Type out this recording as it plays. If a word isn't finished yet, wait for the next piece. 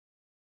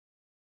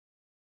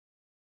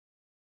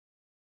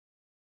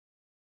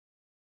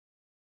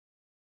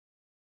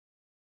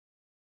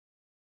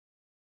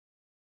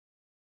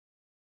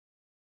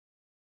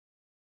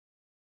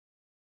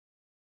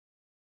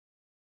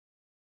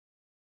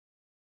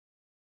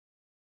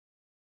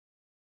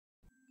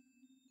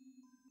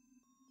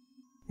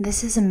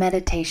This is a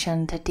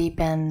meditation to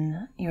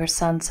deepen your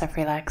sense of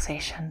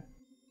relaxation.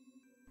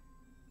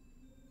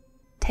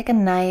 Take a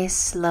nice,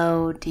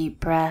 slow, deep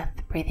breath,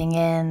 breathing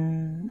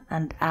in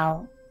and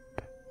out.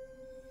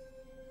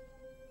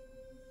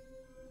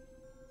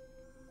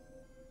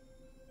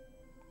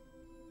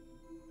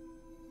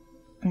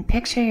 And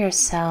picture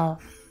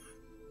yourself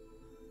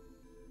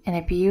in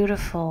a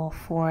beautiful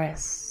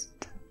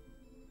forest,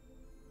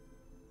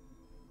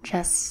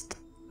 just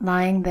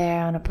lying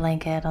there on a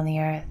blanket on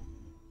the earth,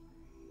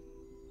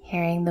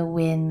 hearing the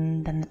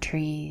wind and the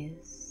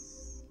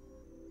trees,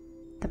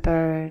 the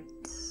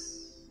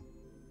birds,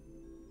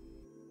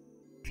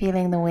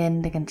 feeling the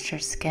wind against your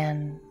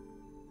skin.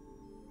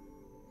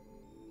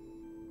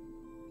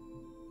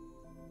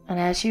 And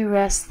as you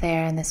rest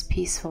there in this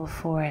peaceful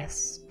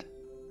forest,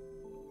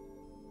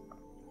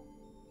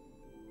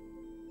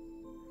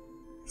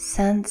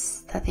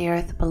 sense that the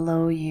earth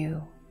below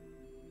you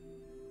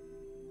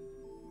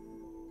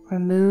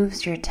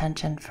removes your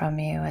tension from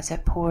you as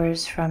it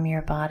pours from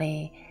your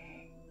body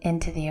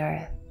into the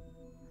earth.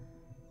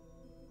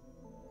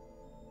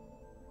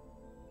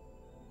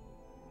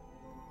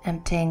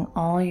 Emptying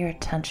all your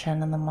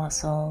tension in the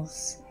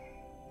muscles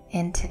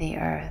into the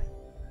earth,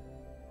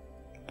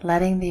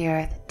 letting the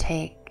earth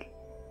take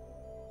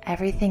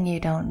everything you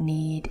don't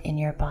need in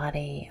your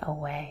body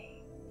away.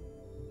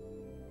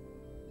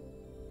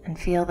 And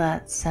feel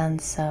that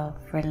sense of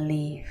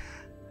relief,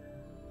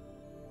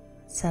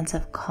 sense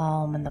of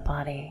calm in the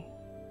body.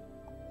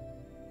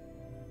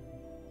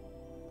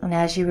 And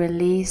as you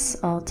release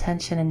all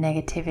tension and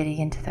negativity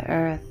into the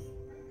earth,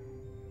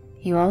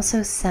 you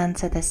also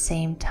sense at the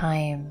same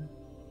time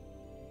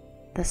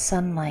the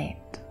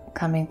sunlight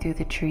coming through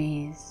the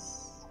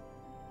trees,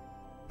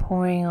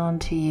 pouring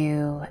onto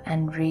you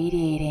and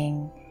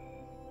radiating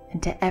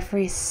into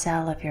every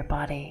cell of your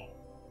body,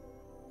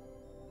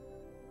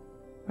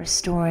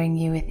 restoring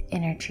you with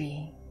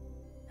energy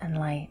and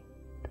light,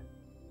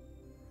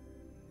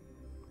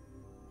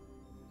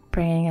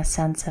 bringing a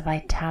sense of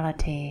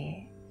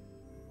vitality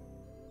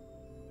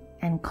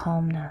and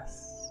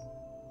calmness.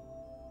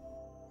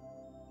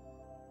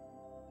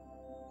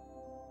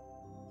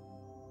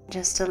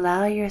 Just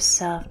allow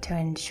yourself to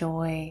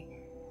enjoy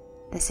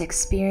this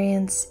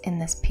experience in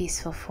this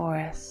peaceful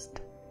forest,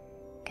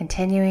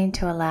 continuing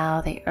to allow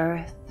the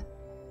earth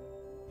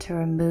to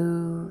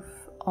remove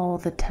all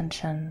the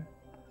tension,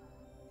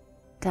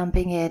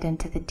 dumping it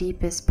into the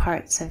deepest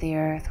parts of the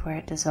earth where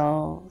it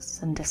dissolves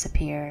and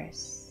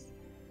disappears.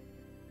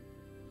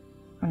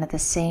 And at the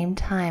same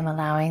time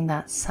allowing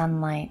that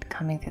sunlight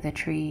coming through the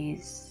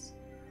trees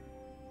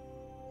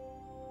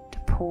to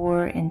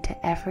pour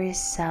into every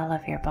cell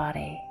of your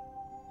body,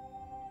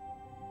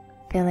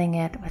 filling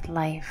it with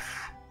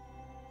life,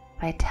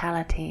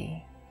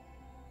 vitality,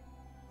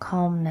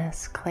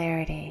 calmness,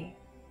 clarity.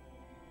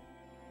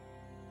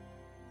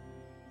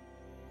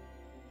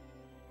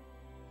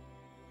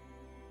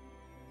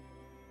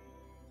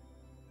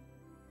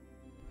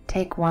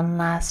 Take one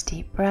last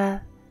deep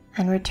breath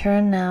and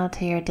return now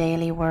to your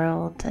daily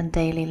world and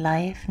daily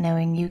life,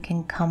 knowing you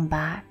can come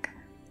back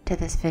to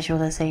this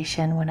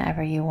visualization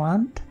whenever you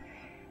want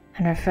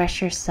and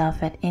refresh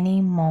yourself at any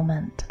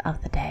moment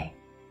of the day.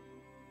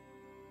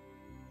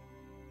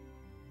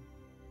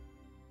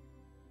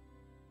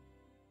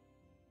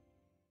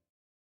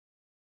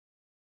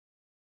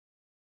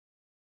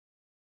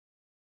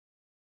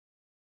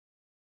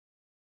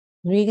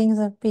 Greetings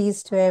of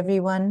peace to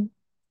everyone.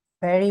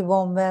 Very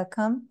warm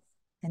welcome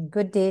and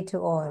good day to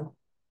all.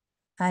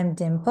 I'm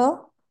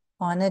Dimple,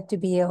 honored to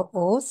be your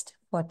host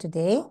for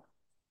today.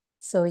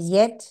 So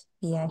yet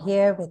we are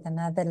here with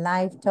another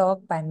live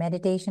talk by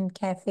Meditation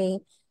Cafe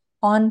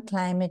on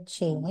climate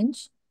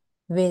change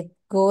with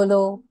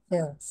Golo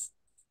PILZ.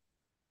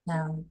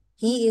 Now,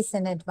 he is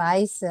an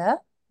advisor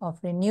of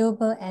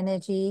renewable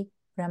energy,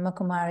 Brahma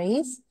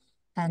Kumaris,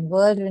 and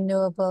World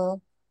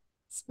Renewable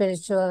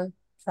Spiritual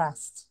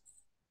Trust.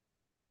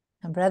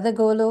 And Brother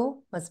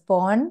Golo was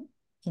born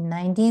in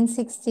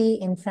 1960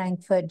 in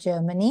Frankfurt,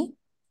 Germany.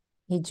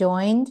 He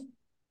joined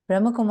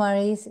Brahma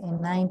Kumaris in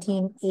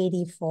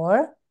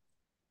 1984,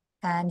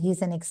 and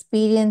he's an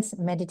experienced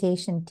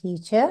meditation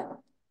teacher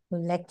who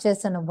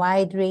lectures on a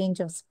wide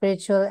range of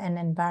spiritual and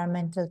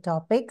environmental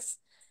topics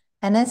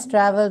and has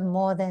traveled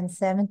more than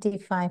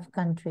 75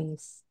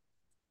 countries.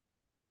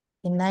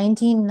 In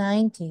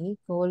 1990,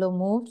 Golo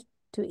moved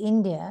to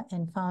India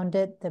and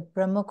founded the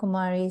Brahma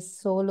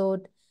Kumaris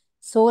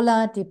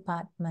Solar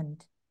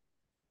Department.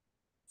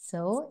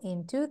 So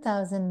in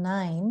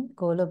 2009,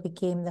 Golo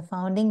became the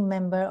founding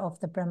member of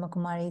the Brahma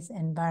Kumaris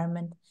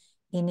Environment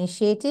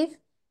Initiative,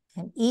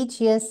 and each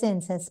year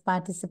since has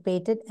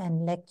participated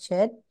and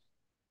lectured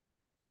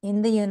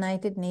in the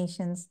United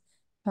Nations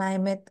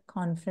Climate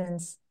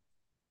Conference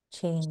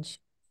Change.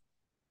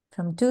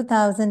 From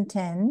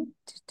 2010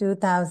 to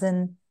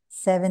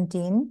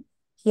 2017,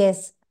 he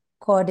has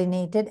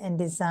coordinated and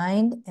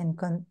designed and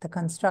the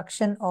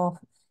construction of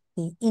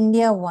the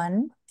India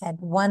 1 at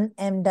 1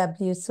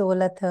 MW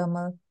solar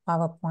thermal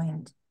power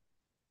point.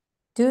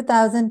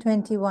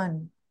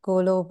 2021,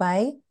 Golo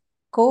Bhai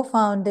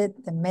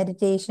co-founded the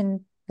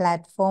meditation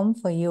platform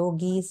for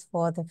yogis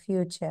for the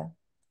future.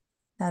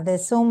 Now,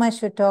 there's so much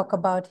to talk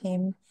about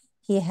him.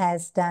 He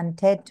has done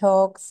TED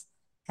Talks,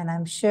 and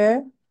I'm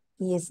sure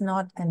he is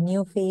not a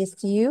new face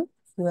to you.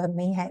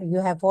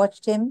 You have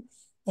watched him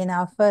in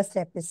our first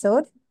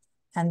episode,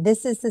 and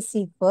this is the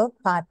sequel,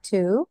 part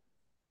 2,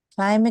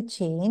 Climate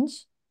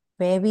Change,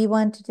 where we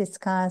want to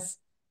discuss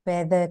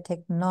whether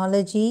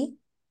technology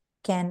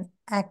can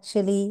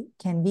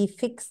we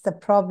fix the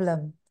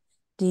problem?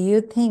 Do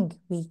you think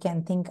we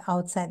can think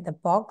outside the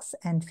box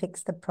and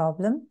fix the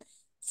problem?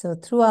 So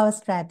through our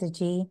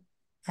strategy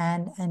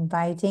and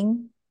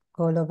inviting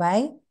Golo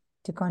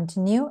to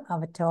continue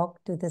our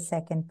talk to the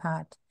second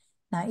part.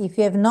 Now, if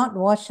you have not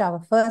watched our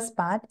first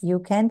part, you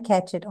can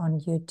catch it on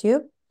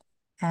YouTube.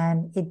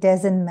 And it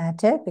doesn't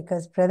matter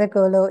because Brother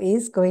Golo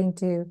is going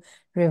to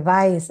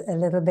revise a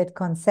little bit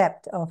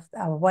concept of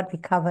what we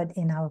covered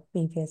in our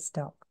previous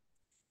talk.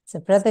 So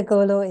Brother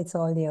Golo, it's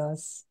all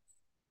yours.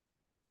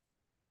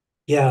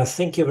 Yeah,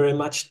 thank you very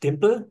much,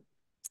 Dimple.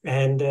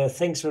 And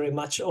thanks very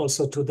much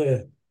also to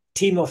the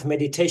team of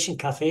Meditation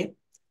Cafe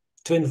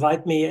to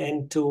invite me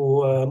and to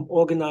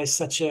organize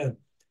such a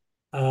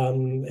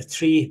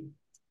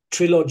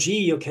trilogy,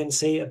 you can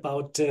say,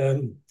 about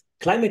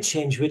climate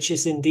change, which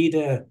is indeed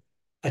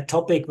a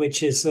topic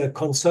which is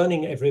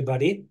concerning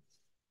everybody.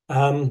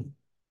 I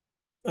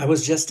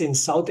was just in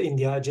South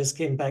India. I just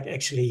came back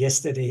actually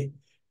yesterday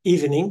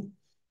evening.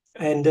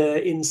 And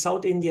in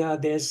South India,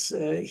 there's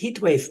early heat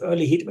wave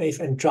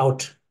and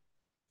drought.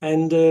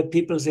 And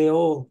people say,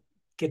 oh,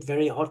 get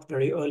very hot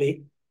very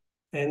early.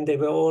 And they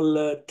were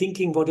all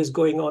thinking what is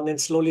going on.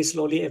 And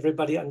slowly,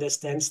 everybody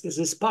understands this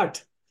is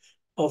part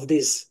of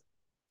this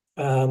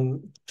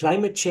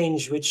climate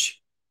change,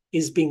 which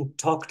is being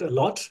talked a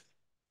lot.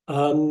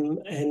 I'm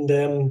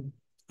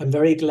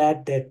very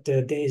glad that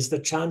there is the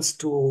chance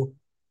to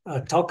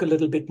talk a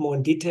little bit more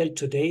in detail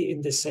today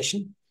in this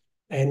session.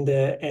 And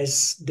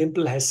as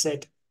Dimple has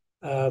said,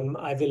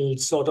 I will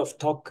sort of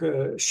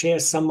share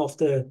some of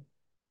the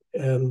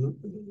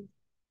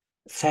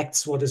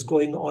facts, what is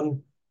going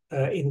on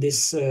in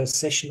this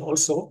session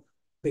also,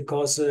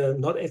 because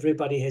not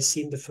everybody has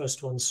seen the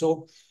first one.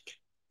 So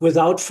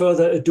without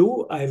further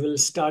ado, I will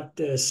start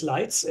the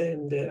slides,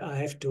 and I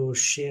have to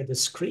share the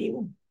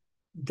screen.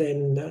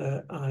 Then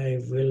I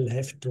will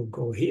have to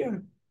go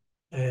here,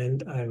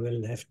 and I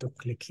will have to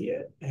click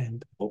here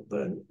and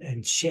open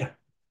and share.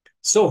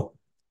 So,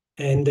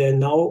 and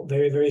now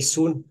very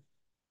soon,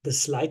 the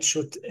slide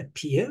should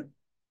appear.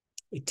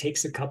 It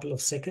takes a couple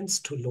of seconds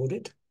to load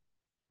it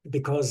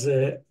because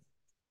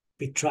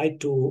we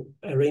tried to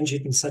arrange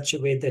it in such a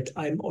way that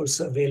I'm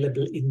also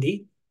available in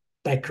the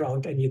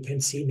background and you can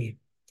see me.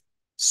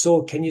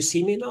 So can you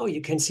see me now?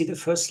 You can see the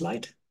first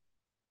slide.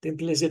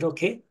 Dimple, is it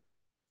okay?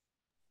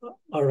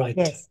 All right.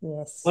 Yes.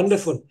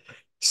 Wonderful.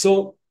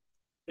 So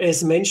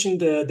as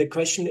mentioned, the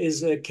question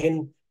is,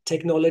 can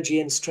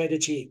technology and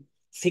strategy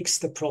fix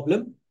the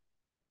problem?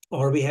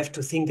 Or we have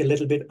to think a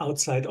little bit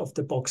outside of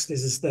the box.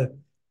 This is the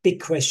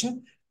big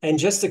question. And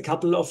just a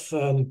couple of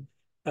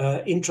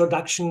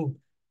introduction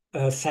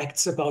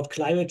facts about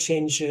climate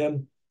change.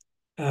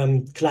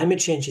 Climate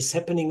change is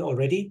happening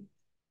already.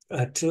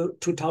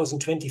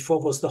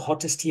 2024 was the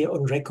hottest year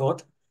on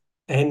record.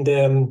 And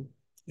the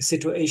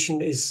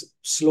situation is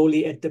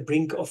slowly at the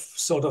brink of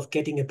sort of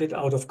getting a bit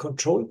out of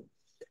control.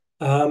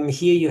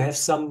 Here you have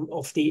some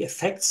of the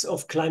effects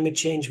of climate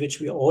change,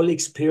 which we all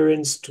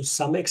experience to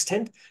some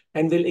extent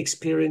and will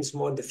experience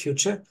more in the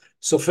future.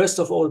 So first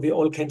of all, we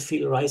all can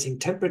feel rising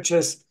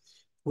temperatures,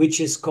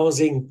 which is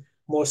causing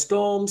more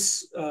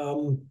storms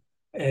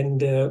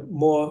and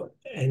more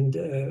and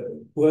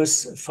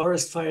worse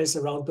forest fires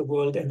around the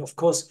world. And of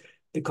course,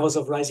 because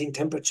of rising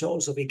temperature,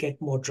 also we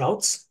get more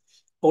droughts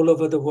all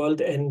over the world.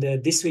 And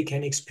this we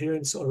can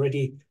experience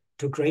already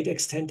to a great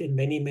extent in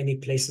many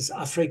places.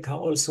 Africa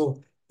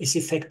also is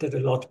affected a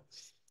lot.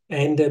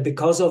 And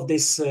because of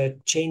this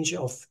change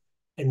of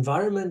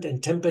environment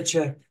and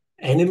temperature,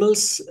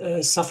 animals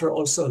suffer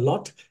also a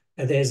lot.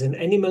 There's an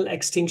animal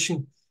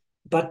extinction,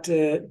 but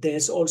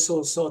there's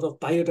also sort of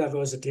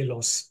biodiversity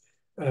loss,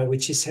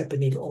 which is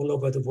happening all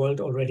over the world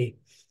already.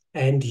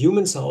 And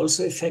humans are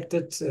also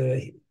affected.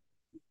 The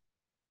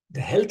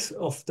health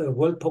of the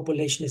world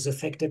population is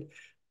affected.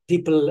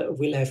 People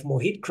will have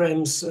more heat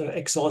cramps,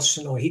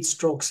 exhaustion, or heat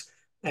strokes.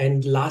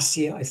 And last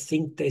year, I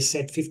think they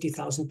said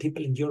 50,000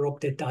 people in Europe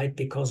that died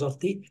because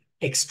of the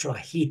extra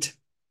heat.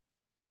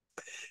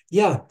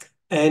 Yeah,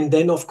 and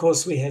then of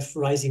course we have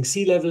rising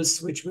sea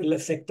levels, which will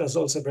affect us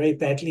also very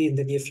badly in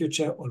the near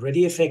future,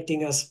 already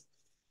affecting us,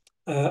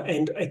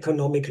 and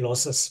economic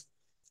losses.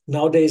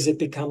 Nowadays, it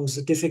becomes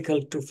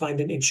difficult to find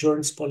an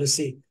insurance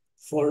policy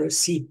for a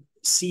sea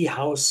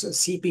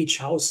beach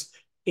house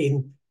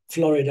in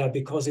Florida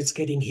because it's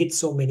getting hit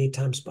so many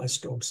times by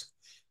storms.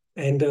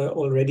 And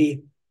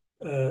already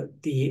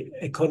the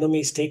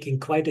economy is taking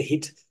quite a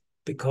hit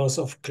because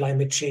of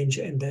climate change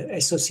and the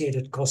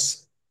associated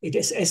costs. It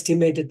is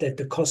estimated that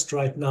the cost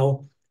right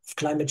now of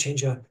climate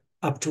change are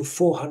up to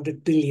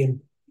 400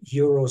 billion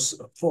euros,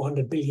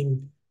 400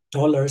 billion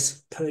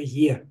per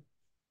year.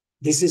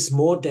 This is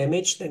more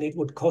damage than it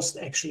would cost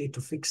actually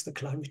to fix the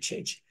climate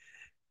change.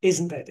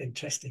 Isn't that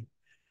interesting?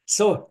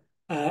 So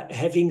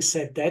having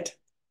said that,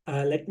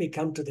 let me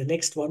come to the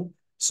next one.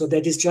 So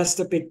that is just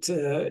a bit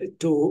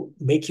to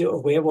make you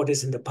aware what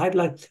is in the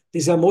pipeline.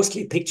 These are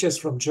mostly pictures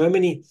from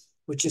Germany,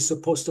 which is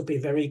supposed to be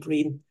very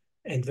green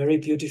and very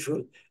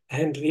beautiful.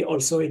 And we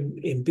also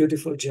in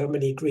beautiful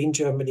Germany, green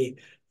Germany,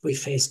 we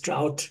face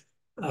drought,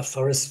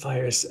 forest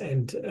fires,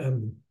 and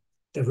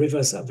the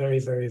rivers are very,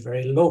 very,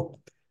 very low.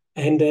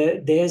 And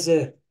there's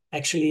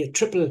actually a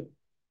triple,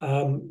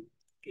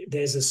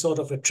 there's a sort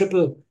of a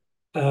triple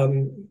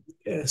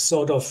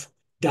sort of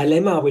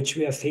dilemma which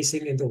we are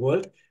facing in the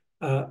world.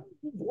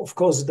 Of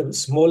course, the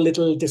small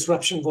little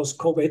disruption was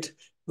COVID,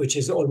 which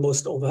is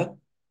almost over,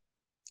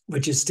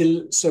 which is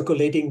still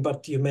circulating,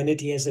 but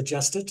humanity has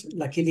adjusted,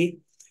 luckily.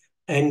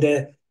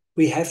 And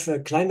we have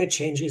climate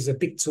change is a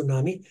big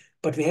tsunami,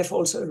 but we have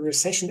also a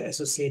recession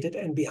associated,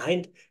 and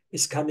behind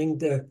is coming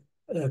the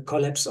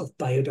collapse of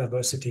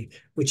biodiversity,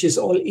 which is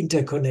all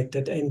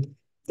interconnected. And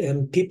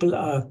people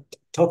are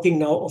talking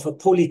now of a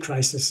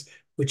polycrisis,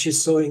 which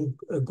is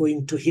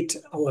going to hit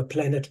our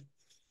planet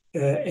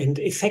and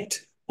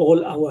affect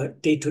all our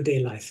day-to-day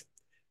life.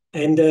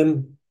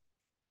 And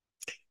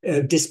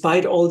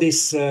despite all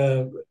this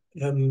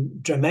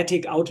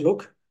dramatic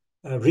outlook,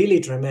 really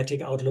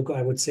dramatic outlook,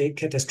 I would say,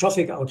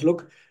 catastrophic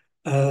outlook,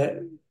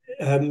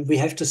 we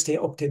have to stay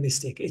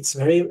optimistic. It's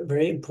very,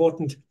 very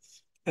important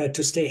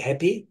to stay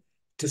happy,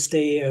 to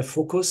stay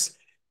focused,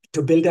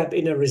 to build up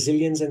inner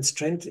resilience and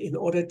strength in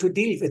order to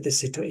deal with the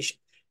situation.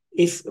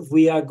 If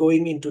we are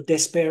going into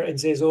despair and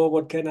says, oh,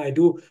 what can I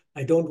do?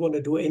 I don't want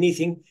to do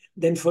anything,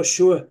 then for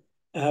sure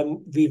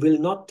we will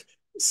not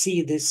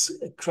see this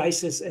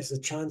crisis as a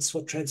chance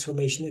for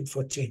transformation and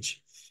for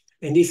change.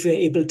 And if we're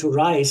able to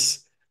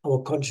rise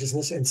our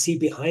consciousness and see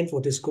behind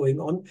what is going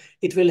on,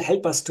 it will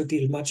help us to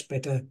deal much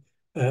better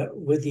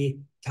with the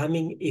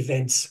coming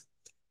events.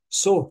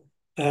 So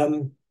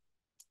Brahma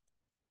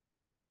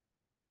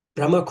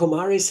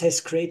Kumaris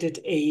has created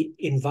an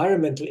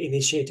environmental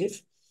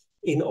initiative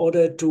in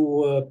order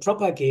to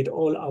propagate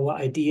all our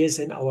ideas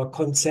and our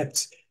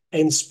concepts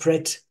and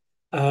spread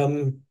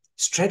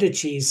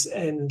strategies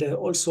and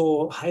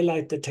also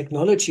highlight the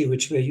technology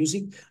which we're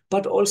using,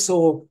 but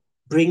also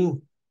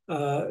bring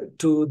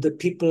to the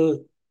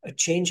people a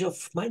change of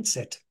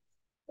mindset,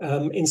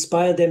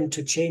 inspire them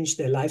to change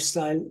their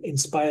lifestyle,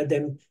 inspire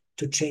them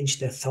to change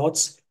their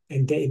thoughts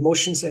and their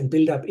emotions and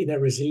build up inner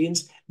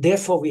resilience.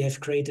 Therefore, we have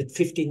created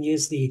 15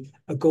 years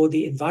ago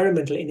the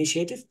Environmental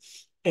Initiative,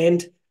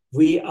 and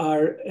we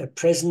are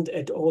present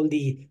at all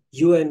the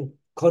UN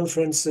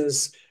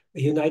conferences,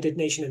 United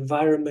Nations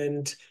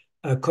Environment,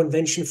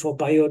 Convention for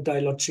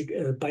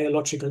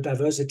Biological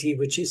Diversity,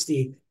 which is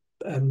the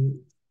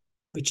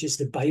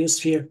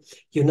biosphere,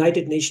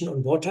 United Nations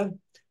on Water,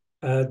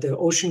 the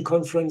Ocean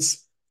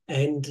Conference,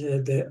 and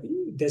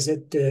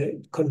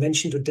the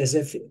Convention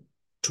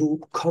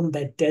to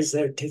combat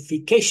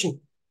desertification.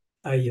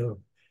 Your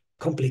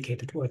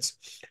complicated words,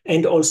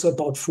 and also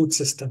about food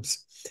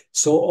systems.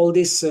 So all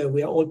this,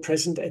 we are all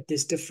present at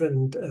these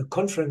different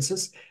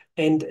conferences,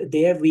 and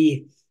there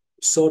we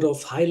sort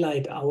of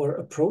highlight our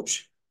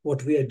approach,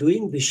 what we are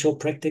doing. We show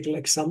practical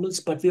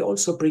examples, but we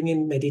also bring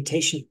in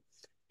meditation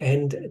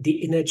and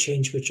the inner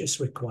change which is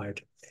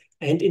required.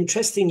 And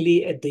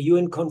interestingly, at the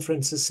UN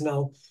conferences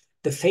now,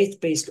 the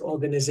faith-based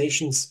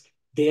organizations,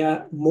 they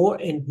are more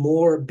and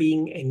more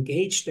being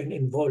engaged and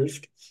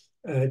involved.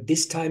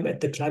 This time at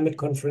the climate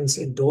conference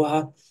in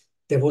Doha,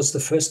 there was the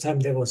first time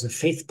there was a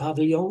faith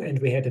pavilion, and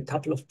we had a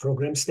couple of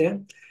programs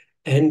there.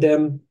 And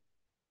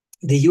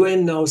the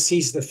UN now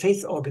sees the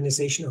faith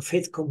organization or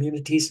faith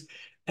communities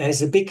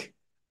as a big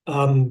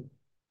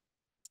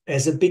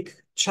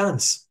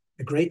chance,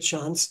 a great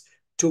chance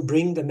to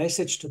bring the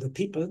message to the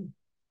people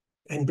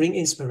and bring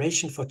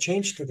inspiration for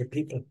change to the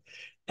people,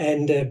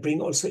 and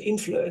bring also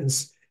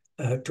influence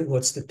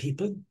towards the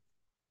people.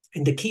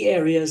 And the key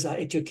areas are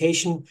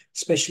education,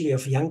 especially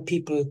of young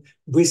people,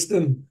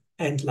 wisdom,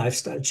 and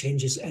lifestyle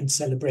changes and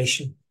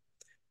celebration.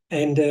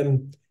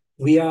 And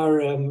we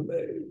are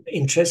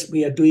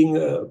we are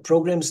doing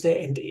programs there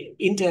and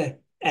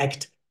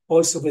interact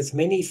also with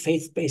many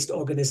faith-based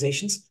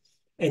organizations.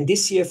 And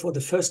this year, for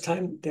the first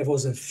time, there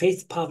was a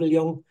faith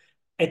pavilion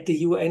at the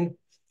UN,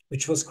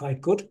 which was quite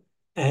good.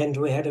 And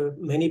we had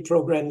many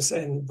programs,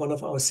 and one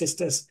of our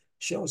sisters,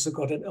 she also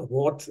got an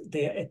award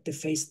there at the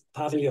faith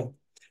pavilion.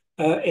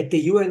 At the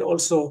UN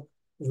also,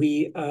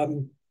 we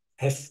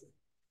have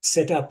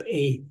set up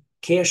a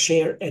Care,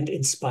 Share, and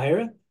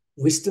Inspire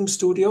Wisdom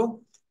Studio.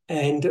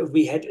 And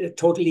we had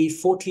totally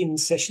 14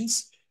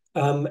 sessions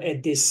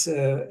at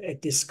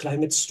this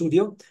climate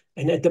studio.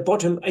 And at the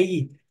bottom,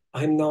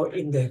 I'm now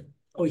in the,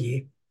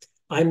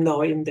 I'm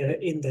now in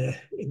the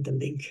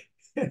link.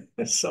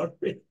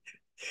 Sorry.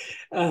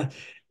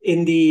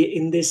 In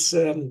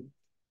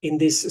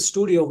this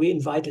studio, we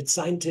invited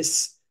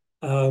scientists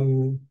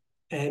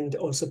and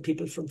also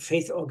people from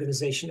faith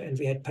organization, and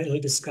we had panel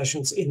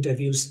discussions,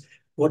 interviews.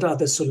 What are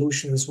the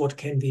solutions? What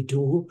can we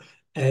do?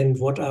 and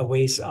what are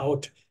ways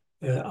out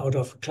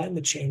of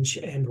climate change,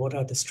 and what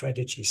are the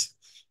strategies.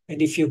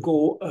 And if you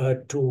go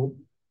to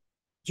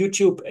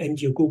YouTube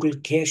and you Google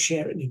Care,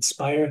 Share, and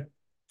Inspire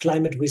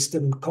Climate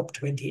Wisdom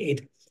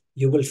COP28,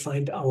 you will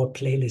find our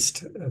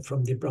playlist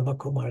from the Brahma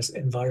Kumaris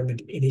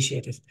Environment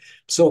Initiative.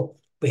 So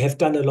we have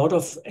done a lot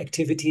of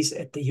activities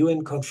at the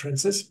UN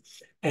conferences,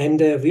 and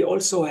we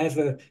also have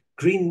a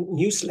green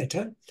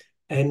newsletter.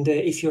 And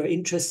if you're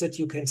interested,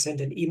 you can send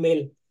an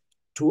email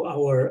to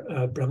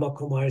our Brahma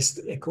Kumaris,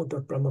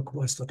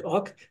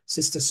 echo.brahmakumaris.org.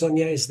 Sister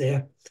Sonia is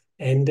there.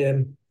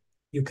 And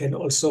you can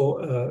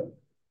also,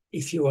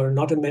 if you are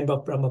not a member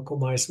of Brahma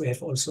Kumaris, we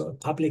have also a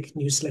public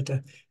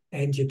newsletter,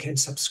 and you can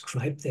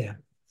subscribe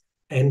there.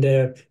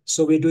 And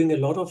so we're doing a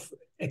lot of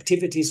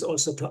activities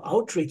also to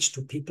outreach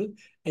to people.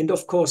 And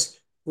of course,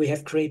 we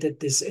have created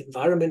this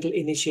environmental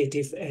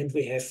initiative, and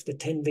we have the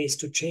 10 ways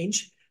to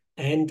change.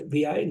 And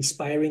we are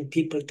inspiring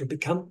people to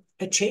become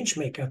a change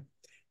maker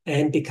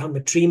and become a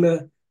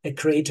dreamer, a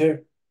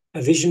creator,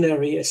 a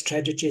visionary, a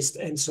strategist,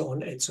 and so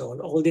on and so on.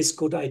 All these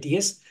good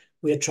ideas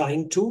we are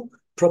trying to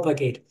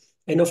propagate.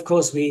 And of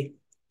course, we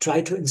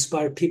try to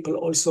inspire people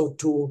also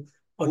to,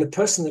 on a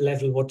personal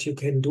level, what you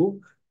can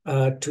do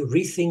to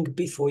rethink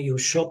before you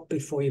shop,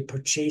 before you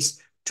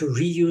purchase, to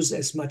reuse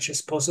as much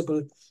as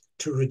possible,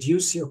 to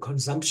reduce your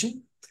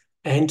consumption,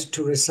 and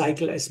to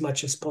recycle as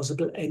much as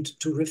possible, and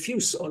to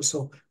refuse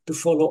also to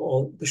follow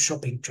all the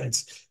shopping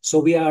trends. So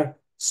we are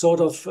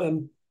sort of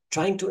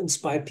trying to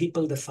inspire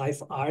people, the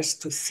 5 R's,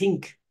 to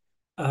think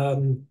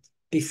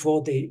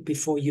before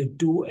you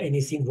do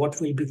anything, what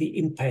will be the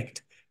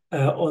impact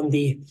on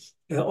the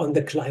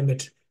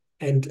climate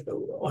and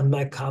on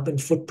my carbon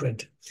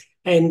footprint.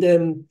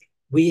 And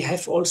we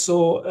have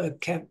also a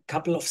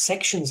couple of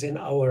sections in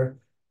our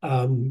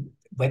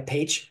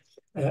webpage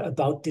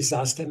about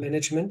disaster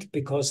management,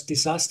 because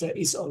disaster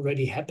is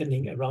already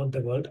happening around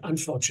the world,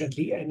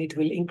 unfortunately, and it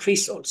will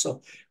increase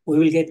also. We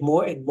will get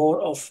more and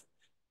more of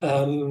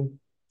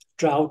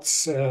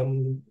droughts,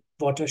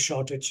 water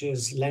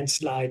shortages,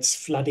 landslides,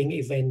 flooding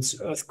events,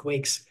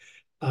 earthquakes,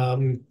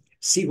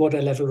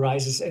 seawater level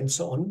rises, and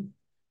so on.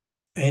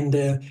 And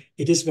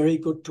it is very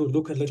good to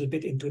look a little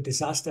bit into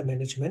disaster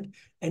management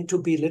and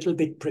to be a little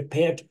bit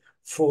prepared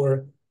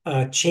for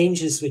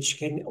changes which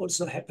can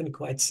also happen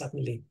quite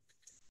suddenly.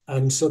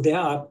 So there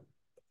are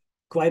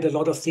quite a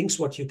lot of things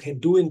what you can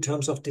do in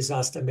terms of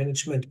disaster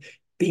management,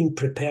 being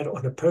prepared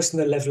on a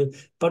personal level,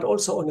 but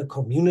also on a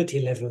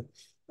community level.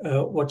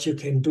 What you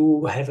can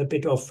do, have a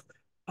bit of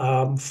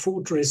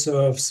food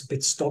reserves, a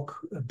bit stock,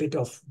 a bit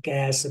of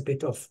gas, a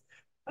bit of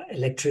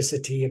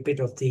electricity, a bit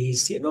of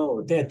these,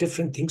 there are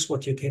different things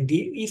what you can do,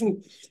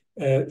 even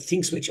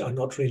things which are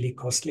not really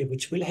costly,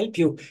 which will help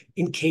you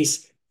in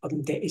case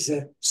there is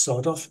a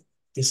sort of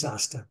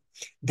disaster.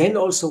 Then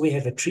also we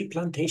have a tree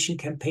plantation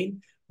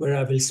campaign where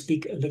I will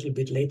speak a little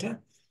bit later.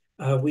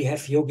 We have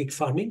yogic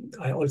farming.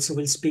 I also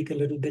will speak a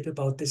little bit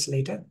about this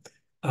later.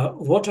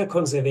 Water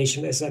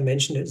conservation, as I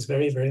mentioned, is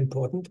very, very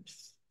important.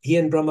 Here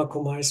in Brahma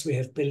Kumaris, we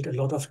have built a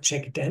lot of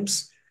check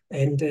dams,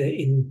 and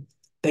in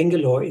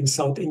Bangalore in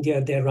South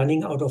India, they're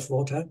running out of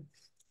water.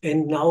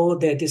 And now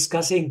they're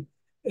discussing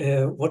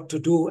what to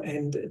do.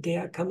 And they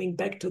are coming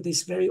back to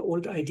this very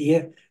old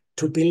idea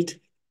to build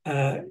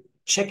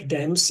check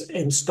dams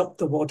and stop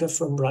the water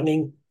from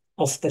running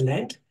off the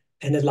land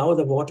and allow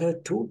the water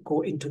to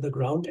go into the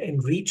ground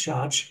and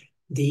recharge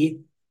the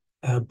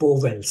bore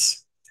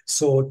wells.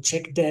 So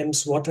check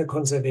dams, water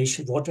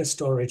conservation, water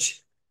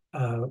storage,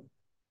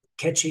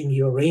 catching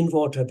your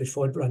rainwater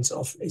before it runs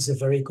off is a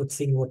very good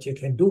thing what you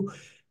can do.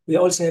 We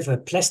also have a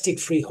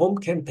plastic-free home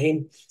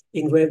campaign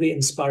in where we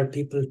inspire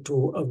people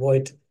to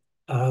avoid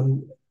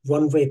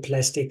one-way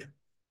plastic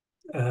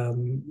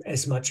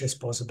as much as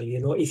possible.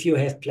 If you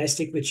have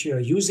plastic which you are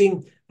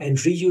using and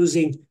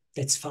reusing,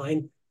 that's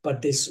fine.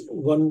 But this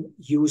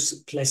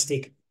one-use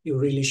plastic, you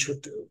really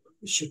should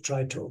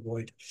try to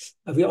avoid.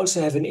 We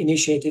also have an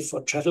initiative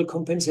for travel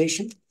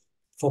compensation.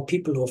 For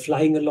people who are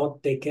flying a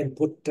lot, they can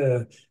put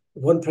 1%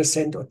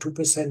 or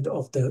 2%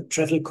 of the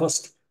travel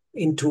cost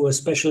into a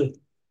special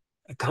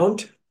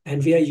account.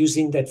 And we are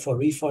using that for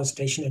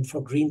reforestation and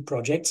for green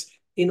projects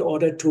in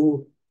order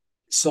to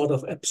sort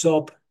of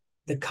absorb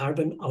the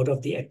carbon out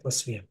of the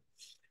atmosphere.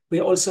 We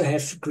also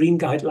have green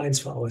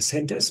guidelines for our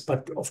centers,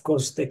 but of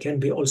course they can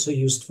be also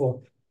used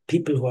for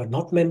people who are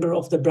not member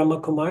of the Brahma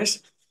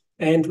Kumaris.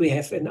 And we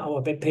have in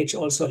our webpage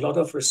also a lot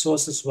of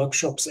resources,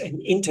 workshops,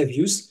 and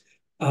interviews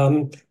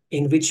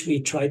in which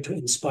we try to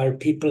inspire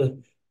people,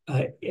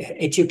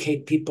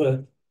 educate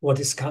people what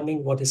is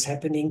coming, what is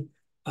happening,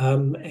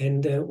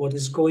 and what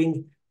is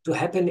going to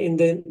happen in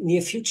the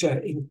near future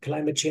in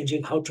climate change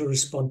and how to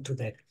respond to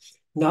that.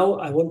 Now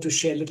I want to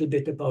share a little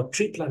bit about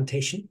tree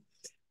plantation.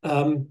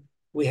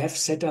 We have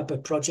set up a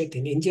project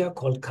in India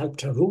called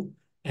Kalptaru,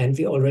 and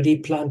we already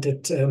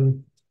planted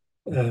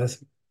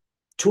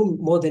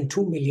more than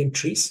 2 million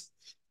trees.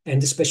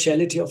 And the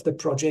speciality of the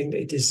project,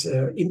 it is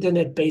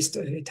internet-based.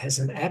 It has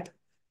an app,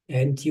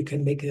 and you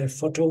can make a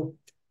photo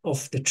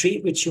of the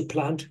tree which you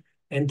plant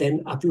and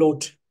then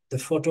upload the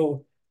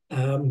photo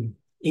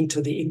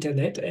into the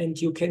internet, and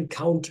you can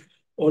count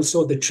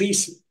also the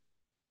trees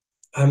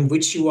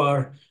which you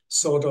are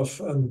sort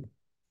of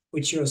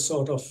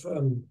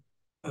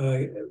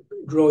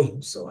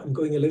growing. So I'm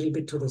going a little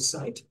bit to the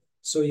side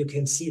so you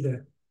can see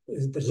the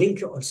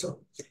link also.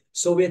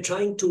 So we're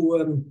trying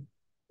to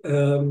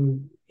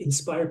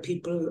inspire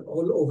people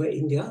all over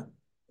India,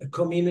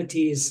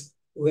 communities.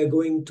 We're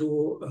going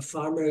to a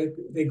farmer,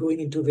 we're going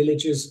into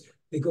villages,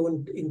 we're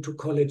going into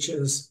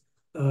colleges,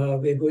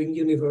 we're going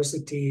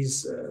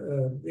universities,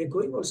 we're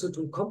going also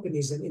to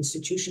companies and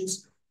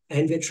institutions,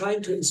 and we're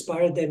trying to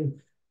inspire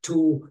them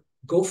to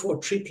go for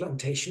tree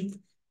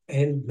plantation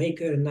and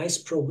make a nice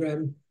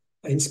program,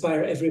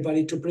 inspire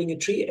everybody to bring a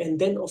tree, and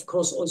then of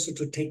course also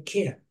to take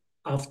care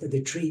after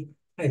the tree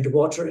and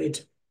water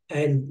it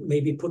and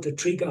maybe put a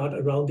tree guard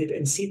around it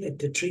and see that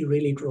the tree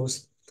really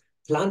grows.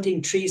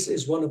 Planting trees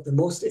is one of the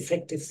most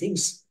effective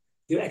things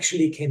you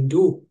actually can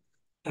do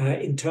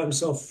in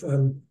terms of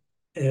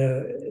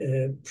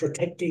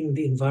protecting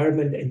the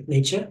environment and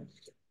nature.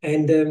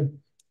 And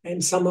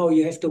somehow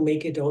you have to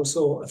make it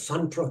also a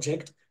fun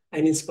project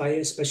and inspire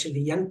especially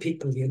young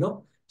people, you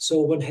know. So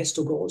one has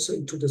to go also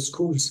into the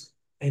schools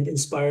and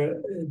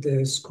inspire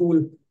the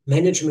school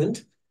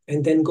management,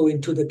 and then go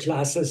into the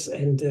classes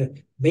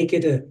and make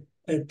it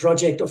a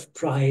project of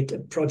pride, a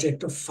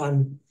project of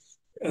fun,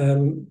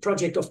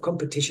 project of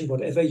competition,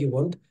 whatever you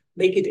want.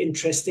 Make it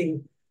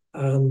interesting,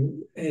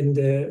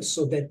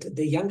 so that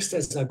the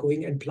youngsters are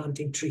going and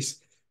planting trees,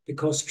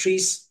 because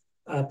trees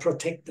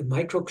protect the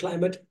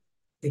microclimate,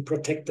 they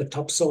protect the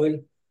topsoil,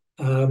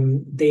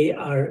 they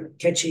are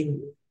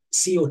catching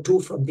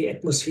CO2 from the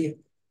atmosphere,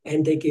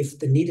 and they give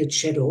the needed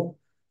shadow,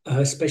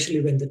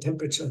 especially when the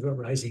temperatures are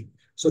rising.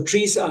 So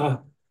trees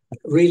are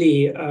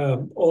really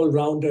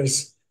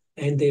all-rounders,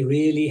 and they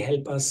really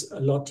help us a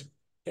lot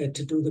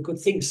to do the good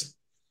things.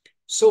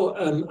 So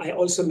I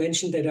also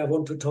mentioned that I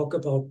want to talk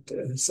about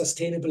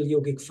sustainable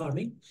yogic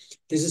farming.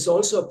 This is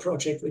also a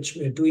project which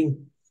we're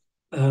doing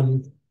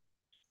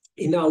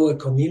in our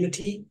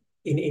community.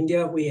 In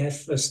India, we have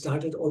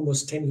started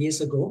almost 10 years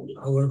ago.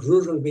 Our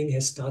rural wing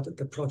has started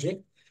the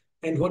project.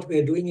 And what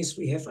we're doing is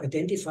we have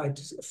identified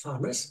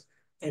farmers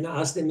and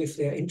asked them if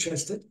they're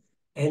interested.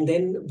 And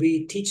then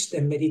we teach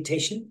them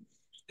meditation.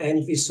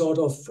 And we sort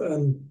of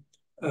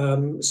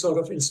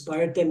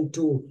inspired them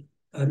to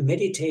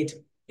meditate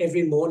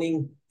every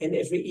morning and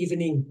every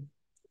evening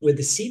with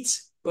the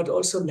seeds, but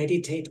also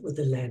meditate with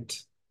the land.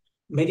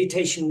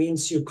 Meditation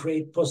means you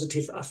create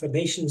positive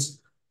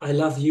affirmations. I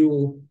love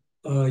you.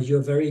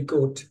 You're very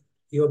good.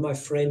 You're my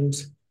friend.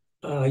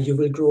 You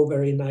will grow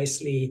very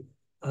nicely.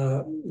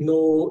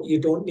 No, you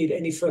don't need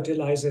any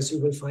fertilizers. You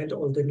will find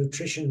all the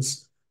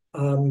nutritions.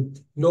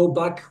 No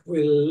bug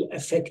will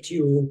affect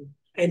you,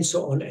 and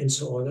so on and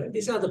so on. And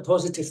these are the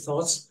positive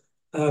thoughts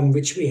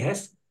which we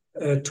have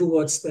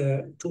towards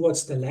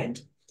the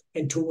land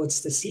and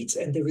towards the seeds,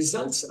 and the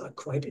results are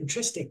quite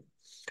interesting.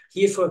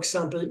 Here, for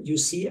example, you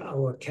see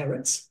our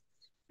carrots,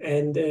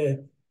 and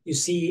you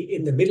see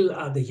in the middle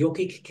are the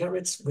yogic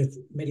carrots with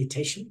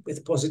meditation,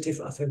 with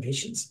positive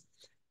affirmations.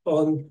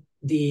 On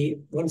the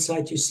one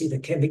side, you see the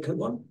chemical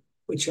one,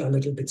 which are a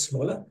little bit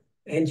smaller,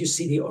 and you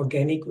see the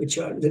organic, which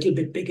are a little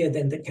bit bigger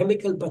than the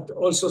chemical, but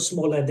also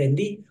smaller than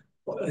the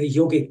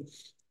yogic.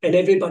 And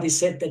everybody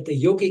said that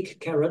the yogic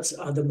carrots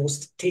are the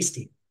most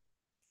tasty.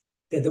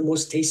 They're the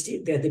most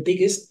tasty, they're the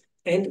biggest,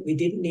 and we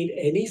didn't need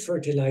any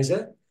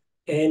fertilizer,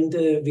 and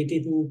we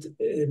didn't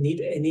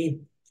need any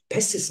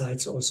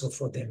pesticides also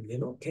for them, you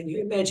know. Can you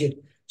imagine?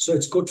 So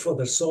it's good for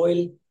the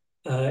soil,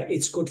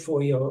 it's good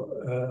for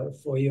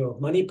your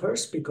money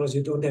purse, because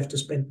you don't have to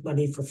spend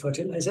money for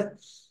fertilizer.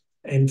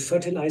 And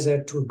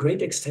fertilizer to a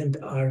great extent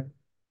are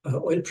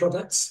oil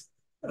products.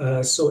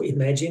 So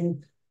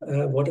imagine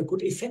what a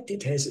good effect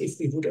it has if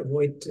we would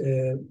avoid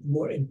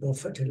more and more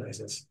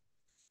fertilizers.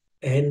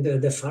 And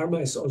the farmer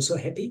is also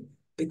happy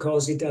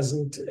because he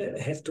doesn't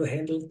have to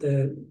handle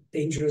the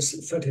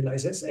dangerous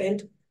fertilizers.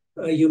 And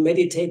you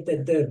meditate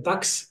that the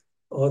bugs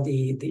or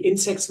the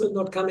insects will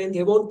not come, and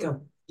they won't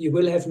come. You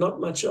will have not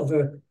much of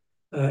a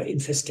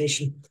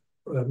infestation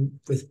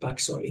with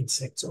bugs or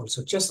insects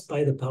also, just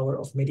by the power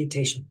of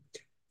meditation.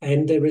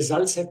 And the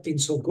results have been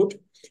so good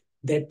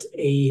that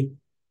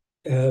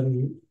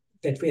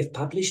that we have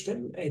published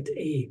them at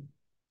a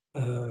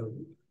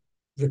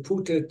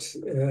reputed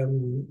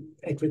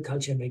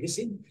agriculture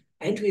magazine.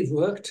 And we've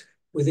worked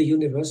with a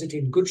university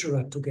in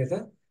Gujarat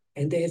together,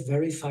 and they have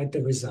verified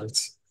the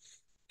results.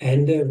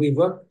 And we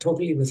worked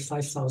totally with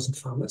 5,000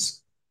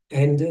 farmers.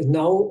 And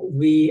now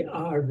we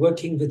are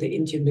working with the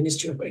Indian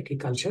Ministry of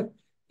Agriculture,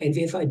 and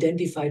we have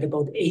identified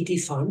about 80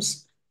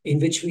 farms in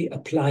which we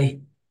apply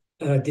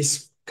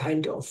this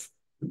kind of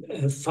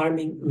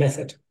farming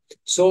method.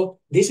 So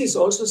this is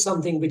also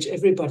something which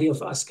everybody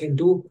of us can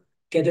do.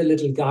 Get a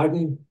little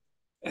garden,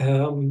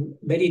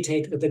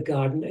 meditate with the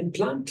garden, and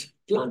plant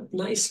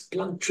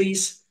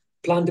trees,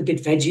 plant a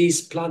bit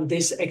veggies, plant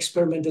this,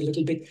 experiment a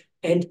little bit,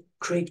 and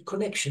create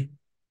connection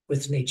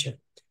with nature.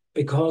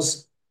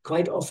 Because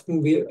quite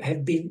often we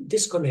have been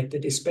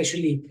disconnected,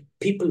 especially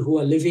people who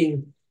are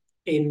living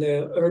in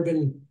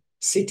urban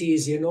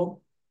cities, you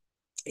know.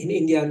 In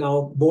India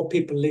now, more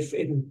people live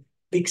in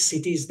big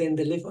cities than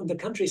they live on the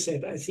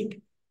countryside. I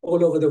think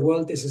all over the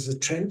world, this is a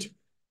trend.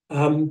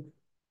 And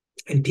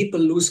people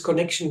lose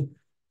connection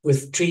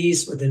with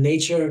trees, with the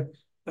nature,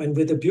 and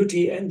with the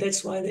beauty, and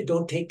that's why they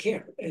don't take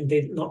care, and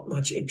they're not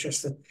much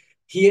interested.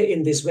 Here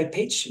in this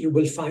webpage, you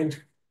will find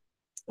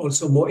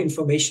also more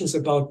information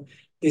about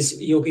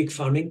this yogic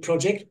farming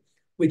project,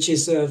 which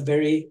is a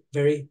very,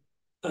 very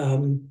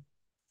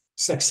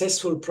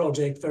successful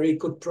project, very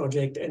good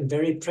project, and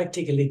very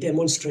practically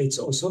demonstrates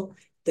also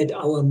that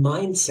our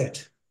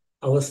mindset,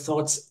 our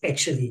thoughts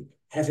actually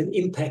have an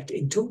impact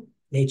into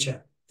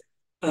nature.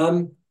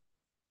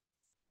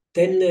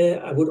 Then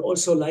I would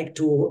also like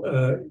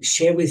to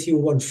share with you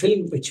one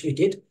film which we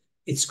did.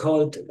 It's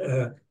called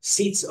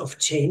Seeds of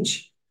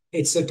Change.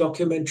 It's a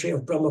documentary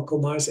of Brahma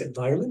Kumaris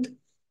Environment,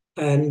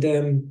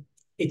 and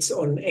it's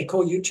on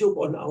Echo YouTube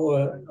on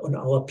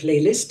our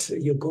playlist.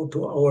 You go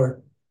to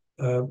our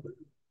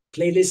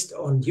playlist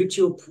on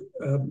YouTube,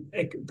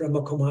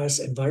 Brahma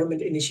Kumaris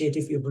Environment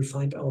Initiative. You will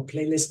find our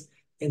playlist,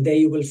 and there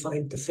you will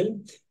find the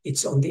film.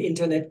 It's on the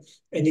internet,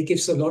 and it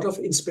gives a lot of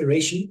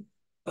inspiration.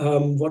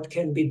 What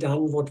can be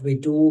done, what we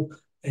do,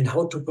 and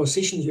how to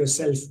position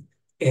yourself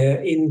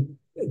in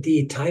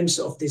the times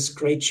of this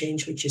great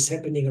change which is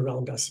happening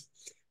around us.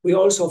 We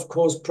also, of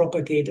course,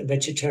 propagate a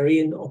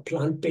vegetarian or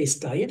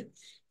plant-based diet.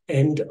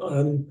 And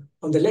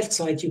on the left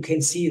side, you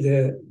can see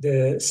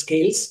the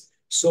scales.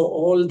 So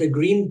all the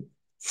green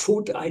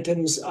food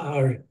items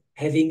are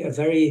having a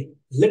very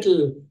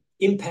little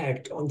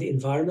impact on the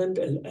environment,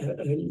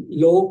 a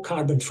low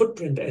carbon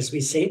footprint, as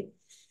we say.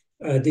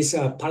 These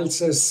are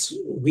pulses,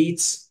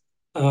 wheats,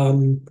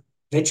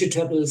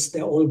 vegetables,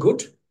 they're all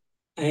good.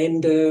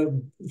 And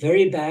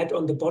very bad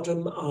on the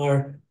bottom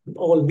are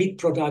all meat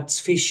products,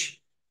 fish,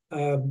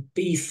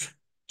 beef,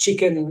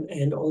 chicken,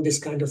 and all these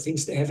kind of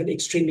things. They have an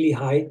extremely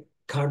high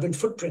carbon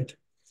footprint.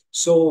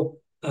 So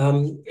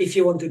if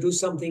you want to do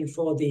something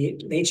for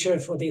the nature,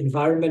 for the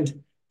environment,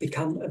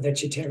 become a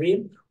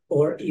vegetarian,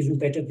 or even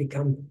better,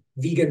 become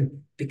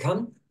vegan,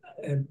 become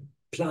a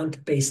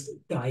plant-based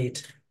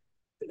diet.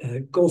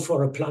 Go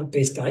for a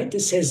plant-based diet.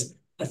 This has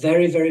a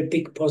very, very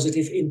big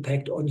positive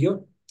impact on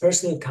your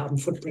personal carbon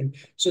footprint.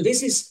 So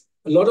this is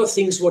a lot of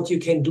things what you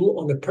can do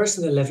on a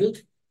personal level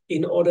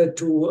in order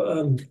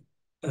to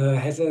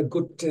have a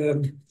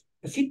good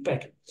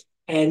feedback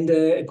and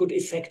a good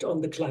effect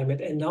on the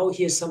climate. And now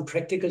here's some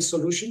practical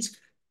solutions.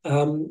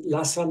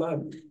 Last time I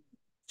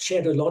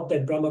shared a lot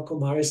that Brahma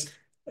Kumaris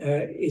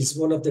is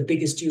one of the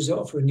biggest users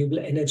of renewable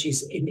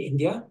energies in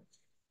India.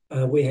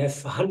 We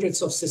have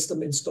hundreds of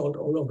systems installed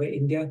all over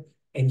India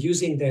and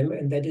using them,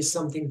 and that is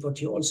something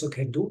what you also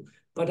can do.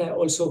 But I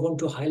also want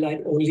to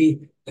highlight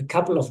only a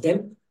couple of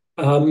them.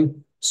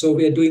 So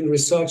we are doing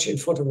research in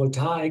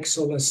photovoltaic,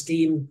 solar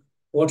steam,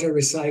 water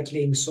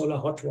recycling, solar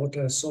hot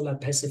water, solar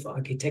passive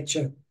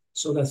architecture,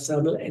 solar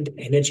thermal, and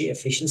energy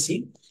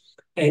efficiency.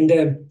 And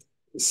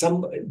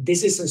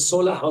this is a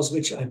solar house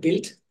which I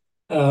built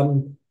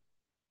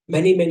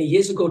many, many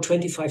years ago,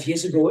 25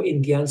 years ago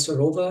in Gyan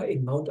Sarovar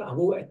in Mount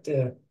Abu at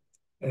the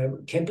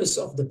campus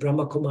of the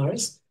Brahma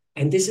Kumaris.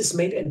 And this is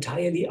made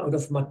entirely out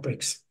of mud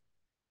bricks.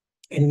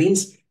 And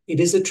means it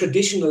is a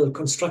traditional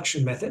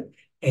construction method.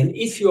 And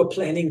if you're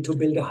planning to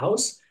build a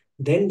house,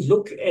 then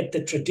look at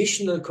the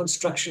traditional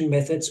construction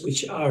methods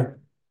which are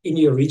in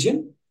your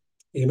region.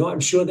 You know, I'm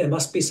sure there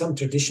must be some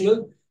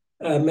traditional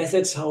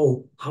methods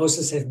how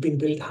houses have been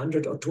built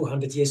 100 or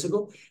 200 years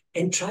ago,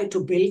 and try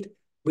to build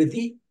with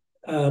the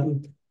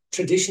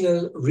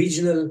traditional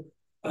regional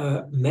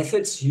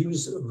methods,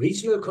 use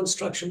regional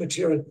construction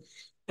material,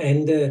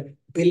 and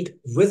build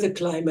with the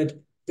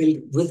climate, build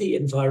with the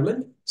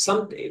environment.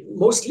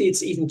 Mostly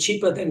it's even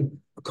cheaper than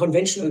a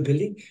conventional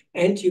building,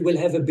 and you will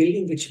have a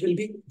building which will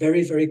be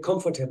very, very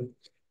comfortable.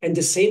 And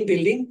the same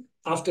building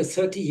after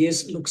 30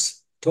 years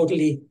looks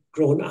totally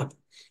grown up.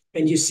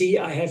 And you see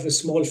I have a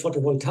small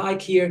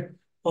photovoltaic here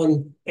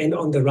and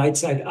on the right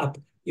side up,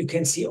 you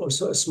can see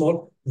also a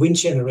small wind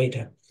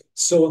generator.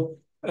 So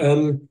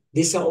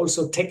these are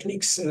also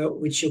techniques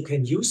which you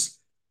can use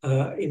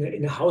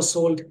in a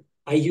household.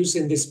 I use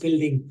in this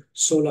building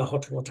solar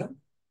hot water,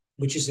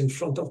 which is in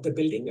front of the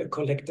building, a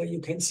collector you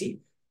can see.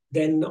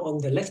 Then on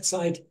the left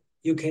side,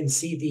 you can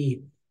see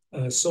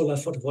the solar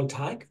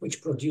photovoltaic,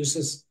 which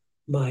produces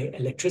my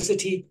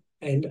electricity.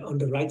 And on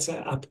the right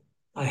side up,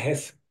 I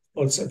have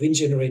also a wind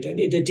generator. And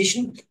in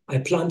addition, I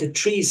planted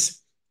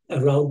trees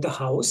around the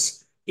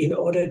house in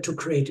order to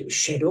create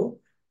shadow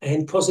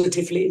and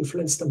positively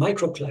influence the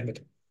microclimate.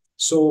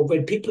 So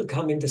when people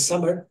come in the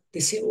summer, they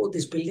say, oh,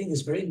 this building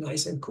is very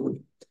nice and cool.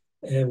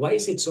 Why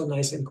is it so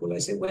nice and cool? I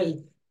say,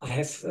 well, I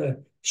have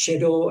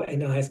shadow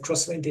and I have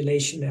cross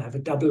ventilation, I have a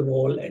double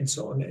wall, and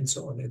so on and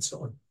so on and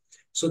so on.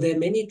 So there are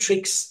many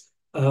tricks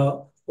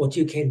what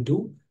you can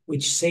do,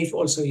 which save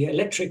also your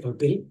electrical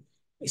bill,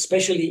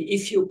 especially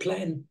if you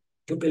plan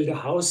to build a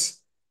house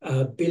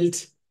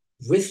built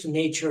with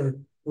nature,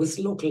 with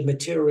local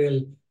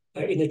material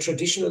in a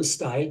traditional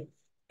style,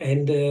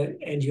 and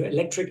your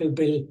electrical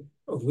bill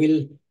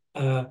will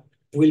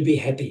will be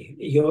happy.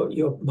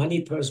 Your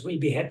money purse will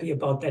be happy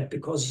about that,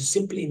 because you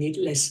simply need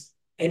less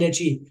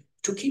energy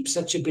to keep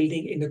such a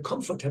building in a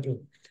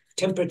comfortable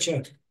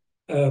temperature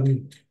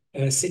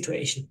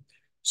situation.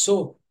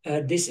 So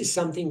this is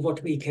something what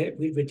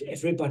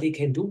everybody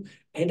can do.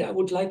 And I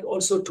would like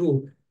also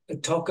to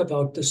talk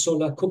about the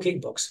solar cooking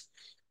box.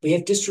 We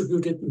have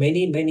distributed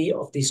many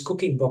of these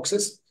cooking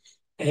boxes,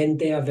 and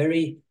they are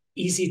very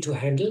easy to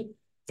handle,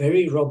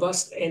 very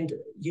robust, and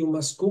you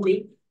must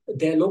Google.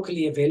 They're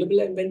locally available,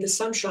 and when the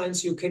sun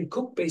shines, you can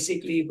cook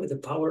basically with the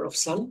power of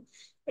sun.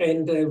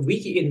 And we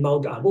in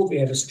Mount Abu, we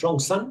have a strong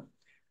sun.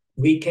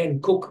 We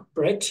can cook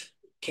bread,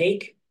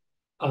 cake,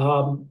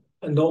 a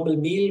normal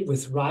meal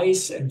with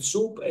rice and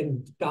soup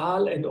and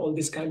dal and all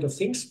these kind of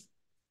things.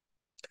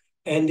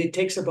 And it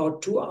takes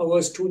about 2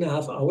 hours,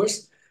 2.5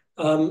 hours.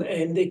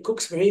 And it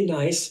cooks very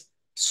nice,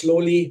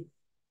 slowly,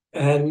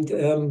 and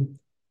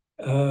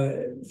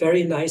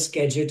very nice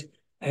gadget.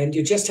 And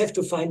you just have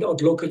to find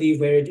out locally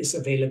where it is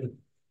available.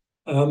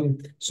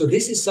 So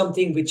this is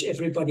something which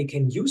everybody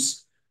can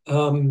use,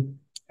 and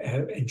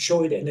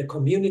show it in a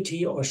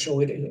community or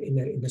show it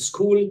in a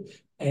school,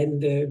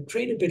 and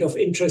create a bit of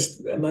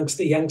interest amongst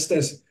the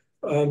youngsters.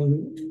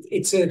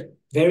 It's a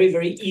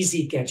very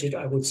easy gadget,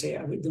 I would say.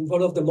 I mean,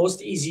 one of the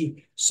most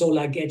easy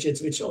solar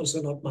gadgets, which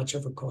also not much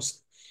of a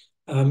cost.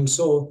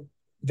 So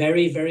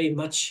very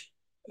much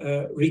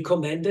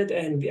recommended,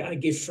 and I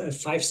give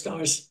 5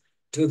 stars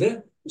to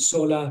the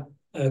solar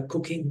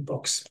cooking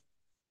box.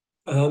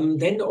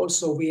 Then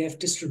also we have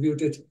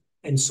distributed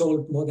and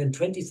sold more than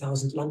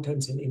 20,000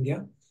 lanterns in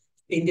India.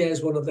 India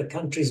is one of the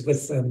countries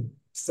with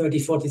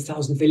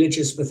 30,000-40,000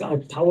 villages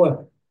without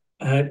power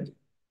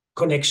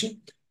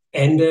connection.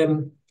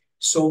 And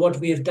so what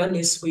we have done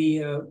is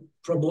we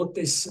promote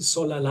this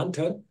solar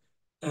lantern.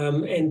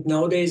 And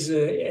nowadays,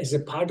 as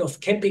a part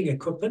of camping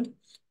equipment,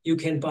 you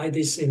can buy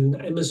this in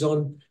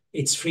Amazon.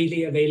 It's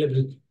freely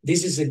available.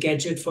 This is a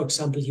gadget, for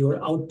example,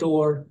 you're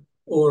outdoor,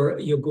 or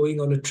you're going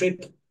on a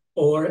trip,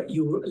 or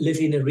you live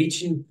in a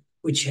region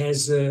which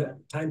has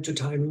time to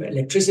time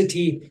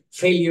electricity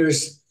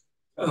failures,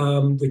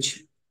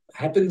 which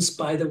happens,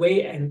 by the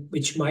way, and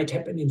which might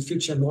happen in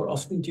future more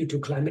often due to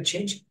climate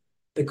change,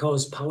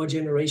 because power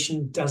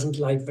generation doesn't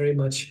like very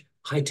much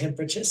high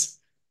temperatures.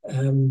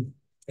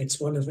 It's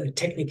one of the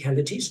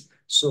technicalities.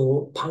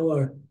 So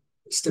power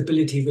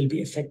stability will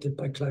be affected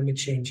by climate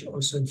change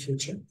also in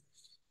future.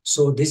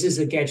 So this is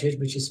a gadget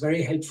which is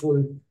very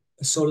helpful,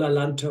 a solar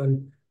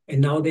lantern.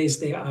 And nowadays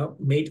they are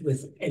made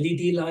with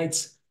LED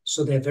lights.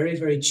 So they're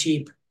very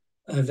cheap,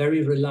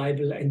 very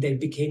reliable, and they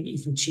became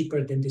even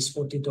cheaper than this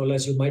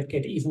 $40. You might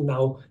get even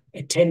now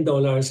at $10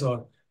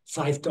 or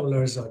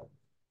 $5 or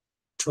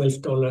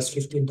 $12,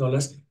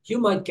 $15. You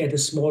might get a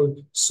small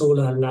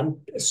solar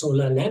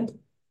lamp,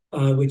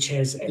 which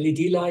has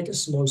LED light, a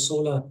small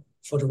solar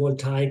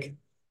photovoltaic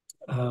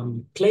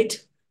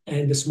plate,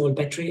 and a small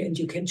battery, and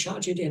you can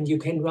charge it and you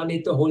can run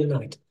it the whole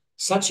night.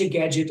 Such a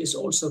gadget is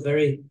also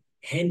very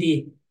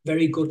handy,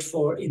 very good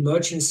for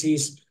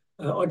emergencies,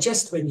 or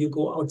just when you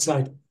go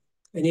outside.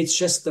 And it's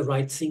just the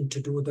right thing to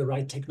do, the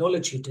right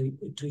technology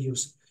to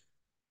use.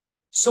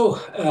 So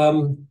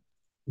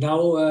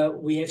now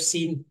we have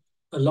seen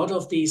a lot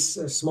of these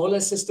smaller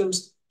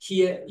systems.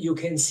 Here you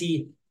can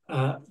see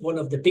one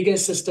of the bigger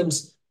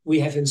systems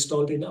we have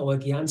installed in our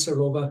Gyansa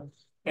rover,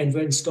 and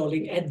we're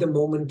installing at the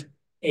moment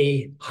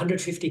a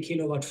 150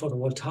 kilowatt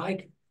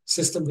photovoltaic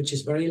system, which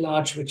is very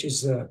large, which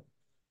is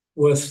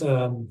worth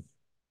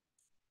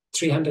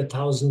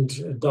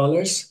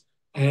 $300,000.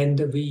 And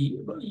we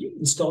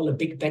install a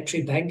big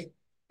battery bank,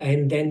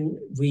 and then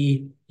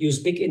we use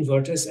big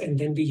inverters, and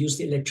then we use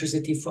the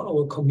electricity for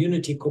our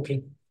community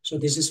cooking. So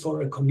this is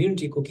for a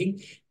community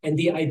cooking. And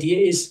the idea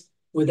is,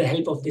 with the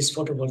help of these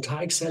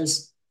photovoltaic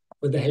cells,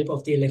 with the help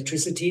of the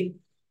electricity,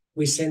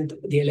 we send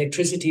the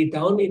electricity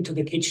down into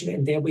the kitchen,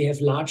 and there we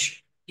have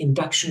large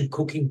induction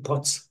cooking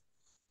pots.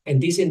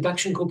 And these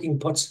induction cooking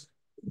pots,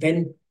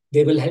 then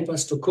they will help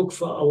us to cook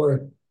for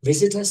our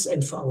visitors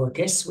and for our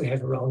guests. We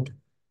have around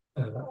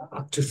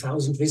up to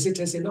 1,000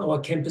 visitors in our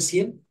campus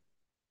here.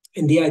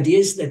 And the idea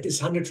is that this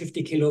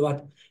 150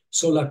 kilowatt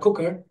solar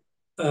cooker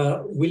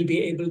will be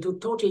able to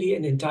totally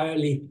and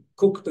entirely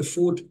cook the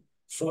food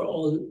for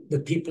all the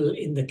people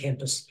in the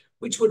campus,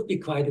 which would be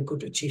quite a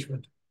good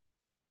achievement.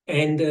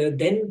 And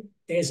then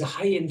there's a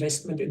high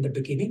investment in the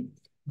beginning,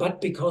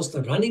 but because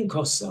the running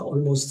costs are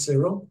almost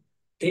zero,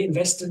 the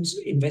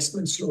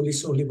investment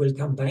slowly will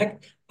come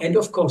back. And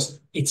of course,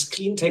 it's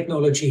clean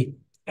technology,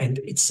 and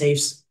it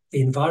saves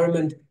the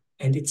environment,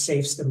 and it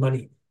saves the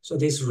money. So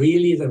this is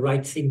really the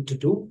right thing to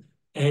do.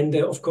 And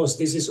of course,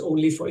 this is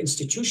only for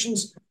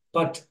institutions,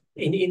 but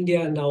in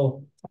India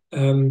now,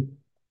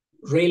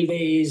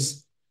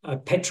 railways,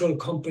 petrol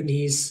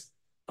companies,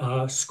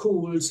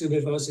 schools,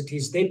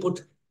 universities, they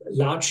put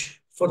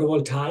large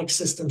photovoltaic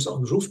systems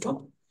on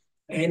rooftop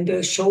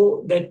and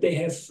show that they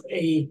have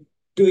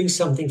doing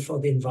something for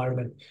the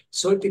environment.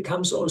 So it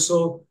becomes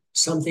also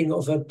something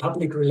of a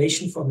public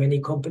relation for many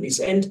companies,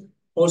 and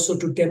also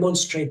to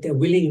demonstrate their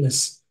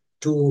willingness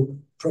to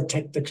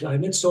protect the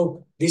climate.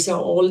 So these are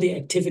all the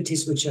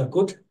activities which are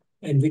good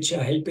and which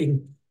are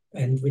helping,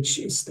 and which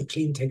is the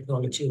clean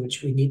technology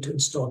which we need to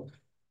install.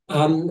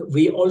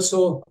 We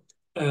also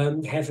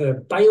have a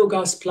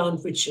biogas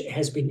plant which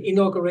has been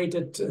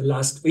inaugurated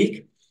last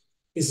week.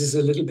 This is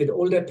a little bit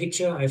older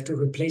picture. I have to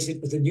replace it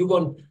with a new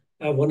one.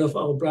 One of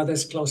our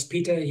brothers, Klaus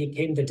Peter, he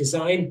came the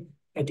design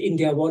at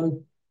India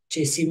One.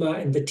 Jessima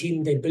and the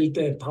team, they built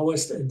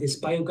this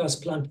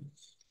biogas plant.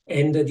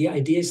 And the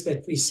idea is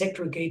that we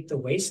segregate the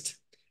waste.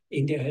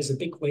 India has a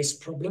big waste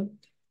problem.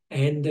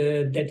 And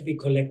that we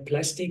collect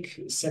plastic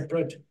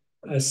separate,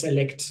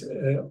 select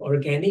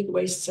organic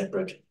waste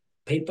separate,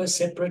 paper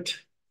separate,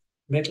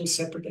 metal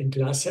separate, and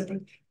glass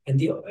separate.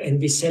 And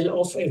we sell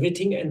off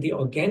everything. And the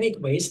organic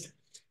waste,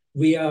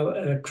 we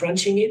are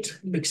crunching it,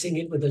 mixing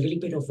it with a little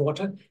bit of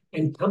water,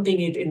 and pumping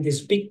it in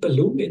this big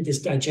balloon, in this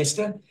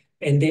digester.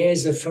 And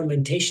there's a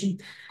fermentation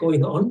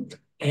going on,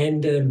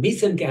 and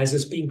methane gas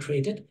is being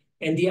created.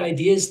 And the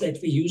idea is that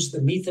we use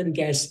the methane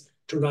gas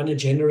to run a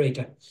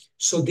generator.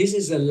 So this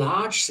is a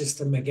large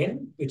system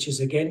again, which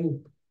is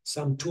again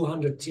some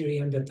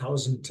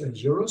 300,000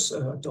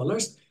 euros,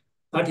 dollars,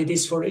 but it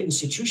is for an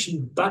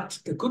institution. But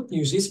the good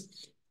news is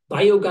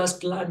biogas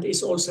plant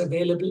is also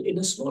available in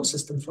a small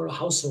system for a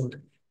household.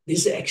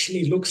 This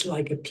actually looks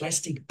like a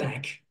plastic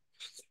bag.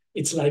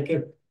 It's like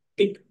a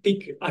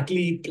big,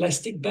 ugly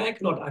plastic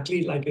bag, not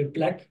ugly, like a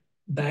black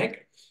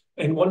bag.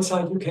 And one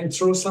side you can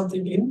throw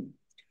something in,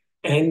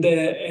 and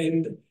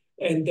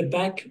the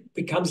bag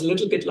becomes a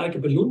little bit like a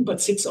balloon,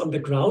 but sits on the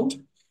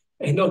ground.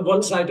 And on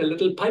one side, a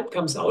little pipe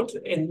comes out,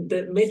 and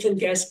the methane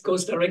gas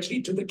goes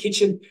directly to the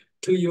kitchen,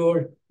 to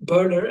your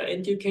burner,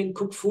 and you can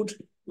cook food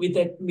with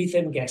that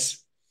methane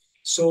gas.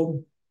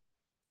 So,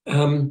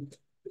 and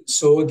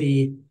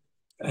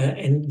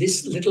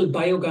this little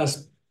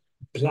biogas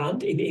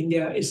plant in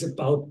India is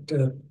about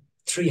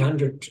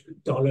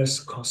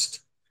 $300 cost.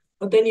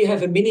 But then you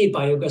have a mini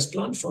biogas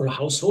plant for a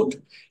household,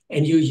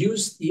 and you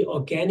use the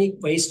organic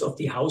waste of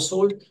the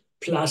household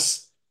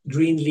plus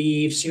green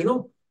leaves,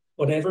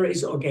 whatever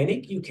is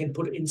organic, you can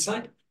put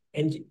inside,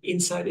 and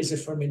inside is a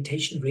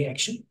fermentation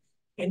reaction,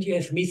 and you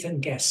have methane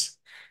gas.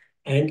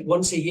 And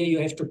once a year, you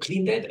have to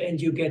clean that,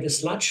 and you get a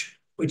sludge,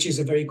 which is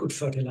a very good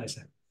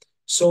fertilizer.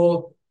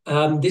 So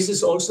this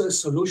is also a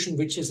solution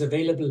which is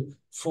available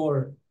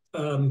for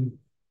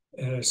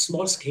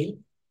small scale,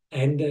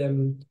 and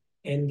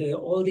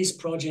all these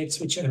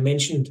projects which I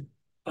mentioned,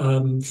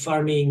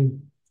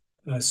 farming,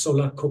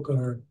 solar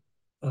cooker,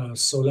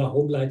 solar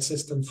home light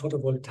system,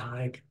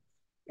 photovoltaic,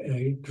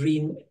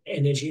 green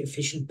energy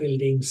efficient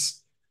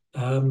buildings,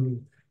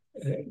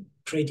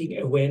 creating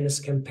awareness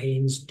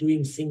campaigns,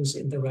 doing things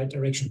in the right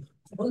direction.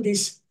 All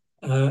these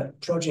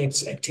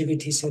projects,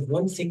 activities have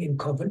one thing in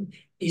common,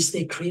 is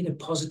they create a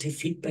positive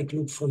feedback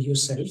loop for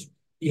yourself.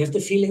 You have the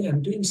feeling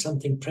I'm doing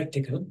something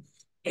practical,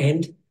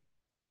 and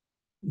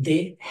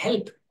they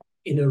help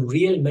in a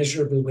real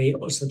measurable way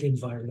also the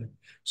environment.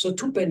 So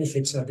two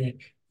benefits are there.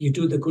 You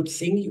do the good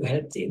thing, you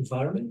help the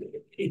environment,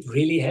 it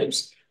really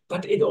helps,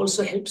 but it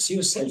also helps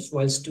yourself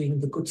whilst doing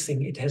the good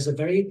thing. It has a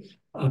very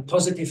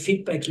positive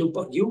feedback loop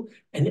on you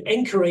and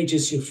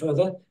encourages you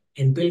further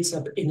and builds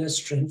up inner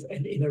strength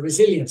and inner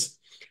resilience.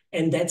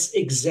 And that's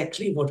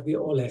exactly what we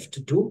all have to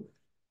do.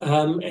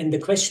 And the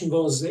question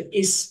was,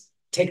 is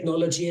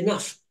technology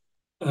enough?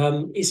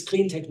 Is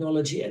clean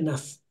technology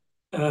enough?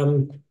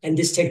 And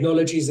this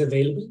technology is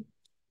available,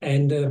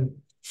 and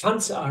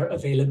funds are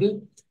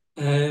available,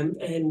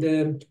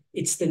 and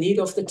it's the need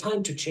of the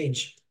time to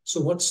change. So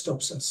what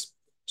stops us?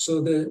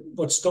 So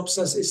what stops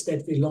us is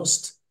that we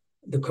lost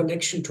the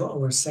connection to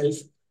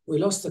ourselves. We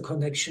lost the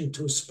connection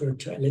to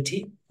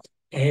spirituality,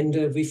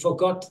 and we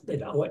forgot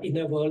that our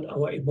inner world,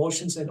 our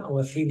emotions, and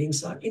our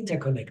feelings are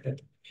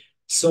interconnected.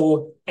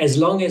 So as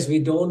long as we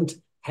don't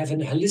have a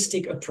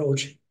holistic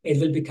approach, it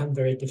will become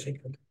very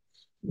difficult.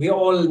 We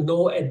all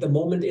know at the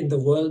moment in the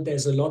world,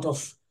 there's a lot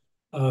of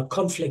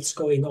conflicts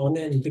going on,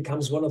 and it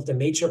becomes one of the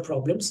major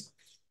problems.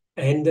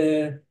 And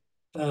a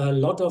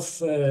lot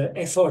of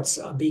efforts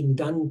are being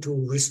done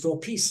to restore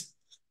peace,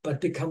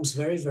 but becomes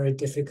very, very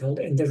difficult.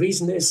 And the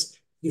reason is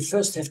you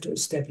first have to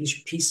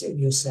establish peace in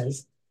yourself,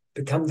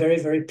 become very,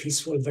 very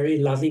peaceful, very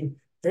loving,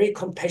 very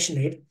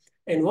compassionate.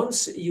 And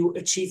once you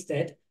achieve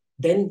that,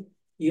 then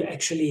you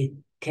actually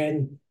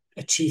can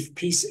achieve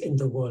peace in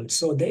the world.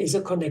 So there is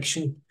a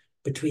connection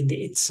between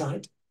the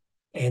inside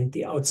and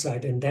the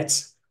outside. And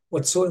that's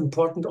what's so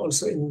important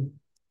also in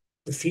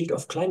the field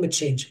of climate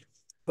change.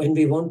 When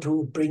we want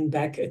to bring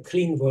back a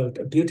clean world,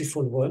 a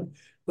beautiful world,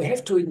 we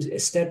have to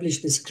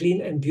establish this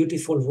clean and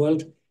beautiful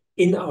world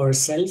in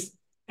ourselves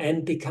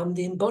and become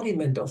the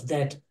embodiment of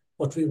that,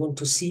 what we want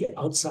to see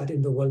outside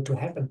in the world to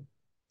happen.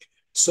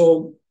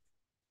 So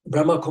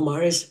Brahma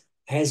Kumaris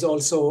has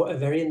also a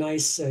very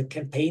nice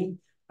campaign.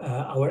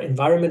 Our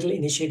environmental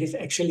initiative,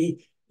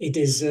 actually, it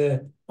is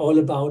all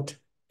about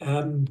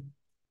the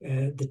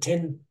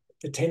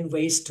 10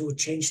 ways to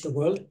change the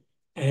world.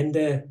 And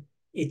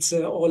it's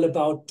all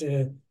about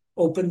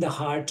open the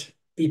heart,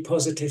 be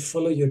positive,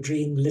 follow your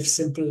dream, live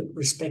simple,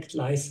 respect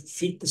life,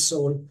 feed the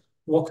soul,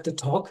 walk the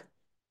talk.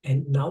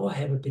 And now I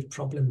have a big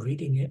problem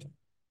reading it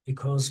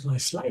because my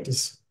slide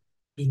is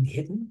being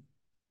hidden.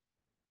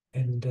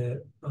 And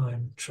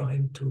I'm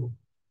trying to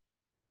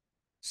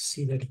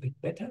see that a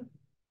bit better.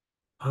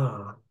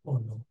 Oh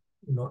no,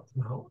 not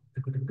now.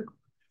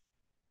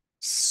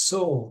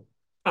 So,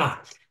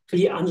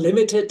 be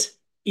unlimited,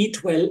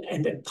 eat well,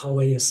 and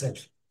empower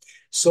yourself.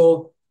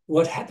 So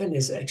what happened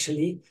is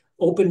actually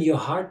open your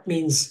heart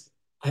means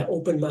I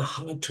open my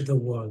heart to the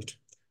world.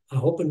 I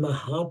open my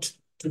heart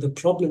to the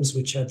problems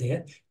which are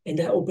there, and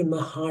I open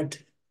my heart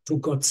to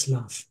God's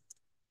love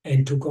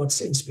and to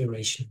God's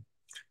inspiration.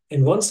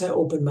 And once I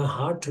open my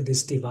heart to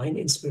this divine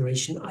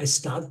inspiration, I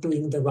start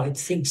doing the right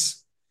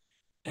things.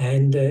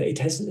 And it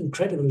has an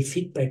incredible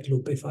feedback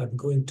loop if I'm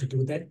going to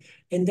do that.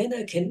 And then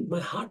my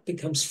heart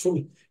becomes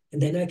full,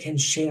 and then I can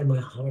share my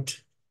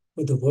heart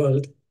with the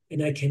world,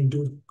 and I can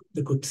do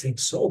the good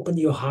things. So open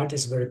your heart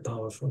is very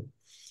powerful.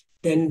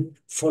 Then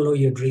follow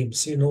your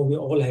dreams. You know, we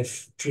all have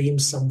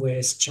dreams somewhere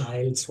as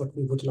childs, what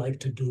we would like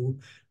to do,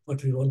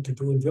 what we want to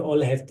do. And we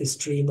all have this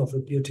dream of a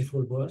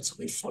beautiful world. So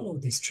we follow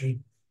this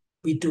dream.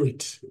 We do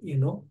it, you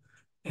know.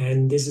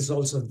 And this is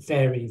also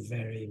very,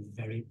 very,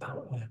 very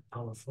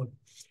powerful.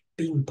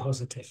 Being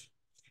positive.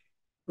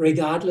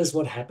 Regardless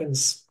what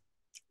happens,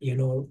 you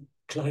know,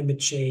 climate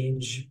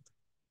change,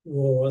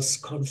 wars,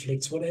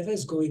 conflicts, whatever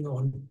is going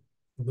on,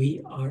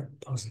 we are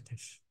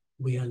positive.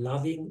 We are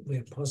loving, we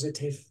are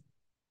positive.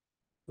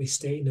 We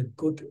stay in a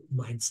good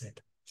mindset.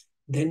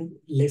 Then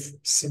live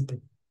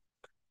simple.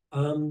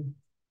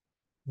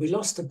 We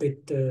lost a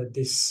bit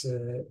this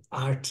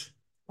art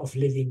of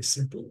living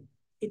simple.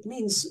 It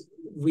means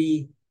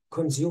we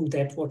consume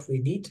that what we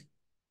need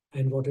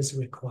and what is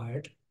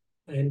required,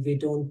 and we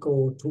don't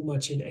go too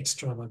much in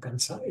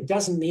extravaganza. It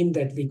doesn't mean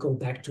that we go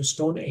back to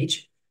Stone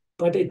Age,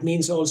 but it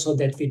means also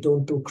that we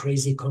don't do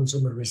crazy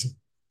consumerism.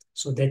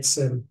 So that's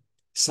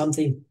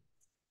something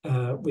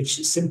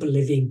which simple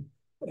living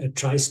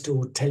tries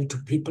to tell to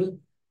people.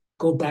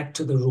 Go back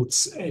to the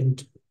roots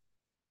and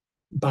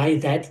buy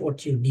that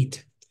what you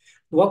need.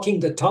 Walking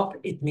the talk,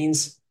 it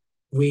means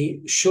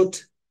we should,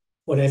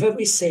 whatever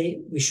we say,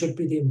 we should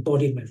be the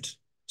embodiment.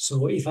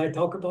 So if I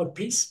talk about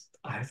peace,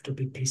 I have to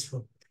be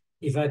peaceful.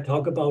 If I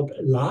talk about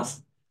love,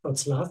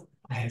 God's love,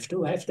 I have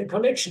to have the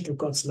connection to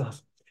God's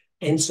love,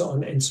 and so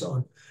on and so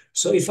on.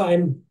 So if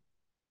I'm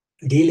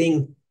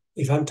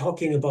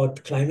talking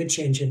about climate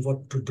change and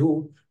what to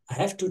do, I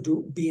have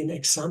to be an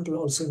example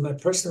also in my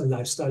personal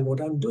lifestyle,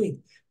 what I'm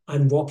doing.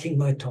 I'm walking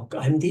my talk.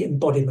 I'm the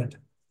embodiment.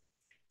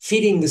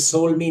 Feeding the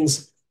soul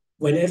means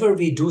whenever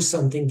we do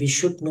something, we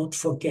should not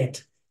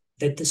forget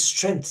that the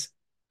strength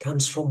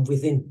comes from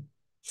within,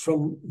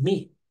 from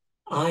me,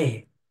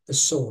 I, the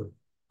soul,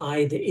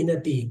 I, the inner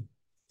being.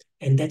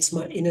 And that's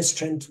my inner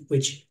strength,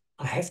 which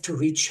I have to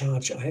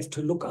recharge. I have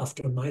to look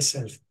after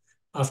myself,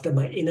 after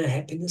my inner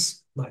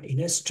happiness, my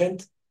inner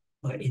strength,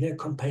 my inner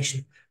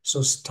compassion.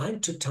 So time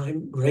to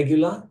time,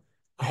 regular,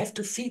 I have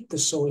to feed the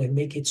soul and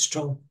make it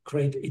strong,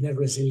 create inner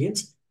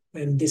resilience.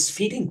 And this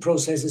feeding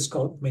process is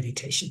called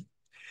meditation.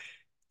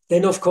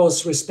 Then, of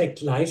course,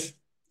 respect life.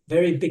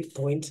 Very big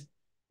point.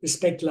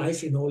 Respect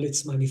life in all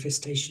its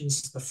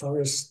manifestations, the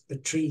forest, the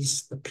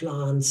trees, the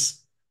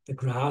plants, the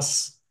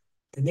grass,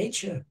 the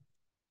nature,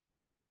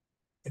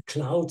 the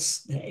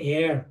clouds, the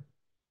air,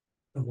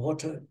 the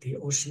water, the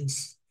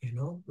oceans, you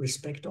know,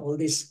 respect all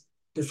these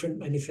different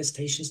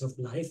manifestations of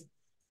life,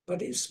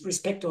 but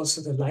respect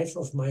also the life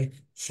of my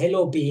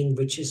fellow being,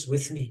 which is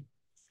with me.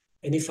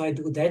 And if I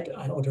do that,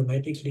 I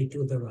automatically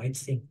do the right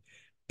thing.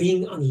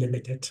 Being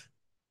unlimited.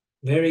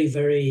 Very,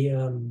 very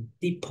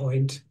deep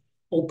point.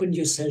 Open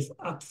yourself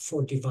up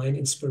for divine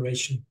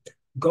inspiration.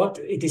 God,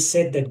 it is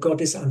said that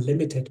God is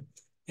unlimited.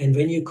 And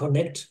when you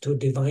connect to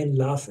divine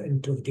love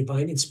and to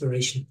divine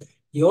inspiration,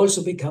 you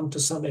also become to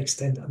some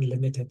extent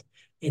unlimited.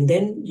 And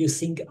then you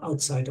think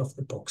outside of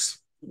the box.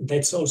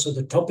 That's also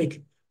the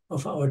topic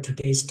of our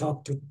today's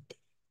talk, to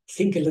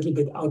think a little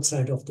bit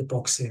outside of the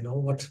box, you know,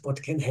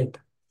 what can help.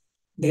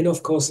 Then,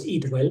 of course,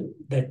 eat well.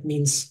 That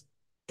means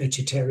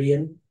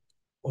vegetarian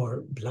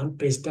or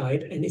plant-based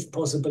diet, and if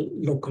possible,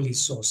 locally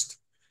sourced.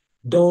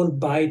 Don't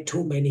buy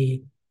too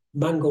many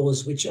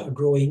mangoes which are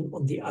growing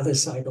on the other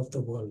side of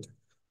the world,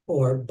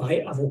 or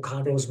buy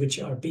avocados which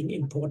are being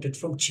imported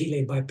from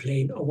Chile by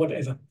plane or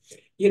whatever,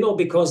 you know,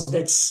 because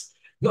that's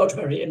not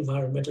very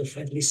environmental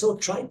friendly. So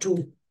try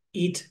to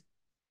eat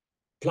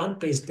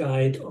plant-based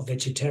diet or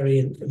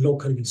vegetarian,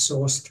 locally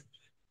sourced.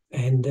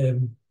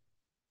 And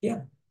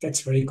yeah,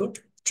 that's very good.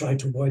 Try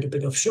to avoid a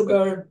bit of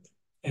sugar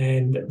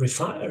and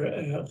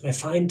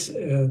refined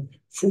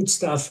food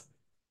stuff.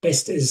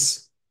 Best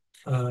is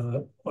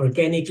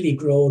organically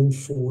grown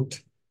food,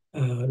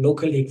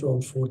 locally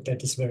grown food.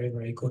 That is very,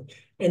 very good.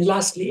 And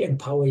lastly,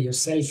 empower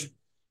yourself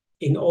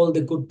in all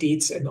the good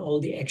deeds and all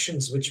the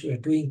actions which we are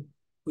doing.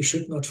 We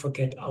should not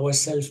forget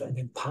ourselves and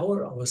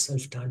empower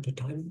ourselves time to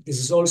time. This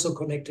is also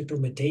connected to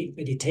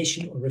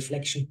meditation or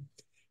reflection.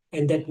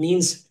 And that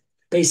means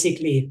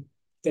basically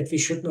that we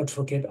should not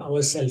forget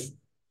ourselves.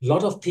 A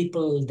lot of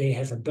people, they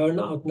have a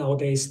burnout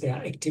nowadays. They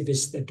are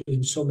activists. They're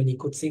doing so many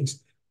good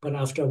things. but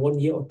after 1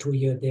 year or 2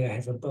 years, they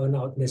have a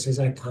burnout and they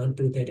say, I can't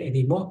do that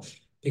anymore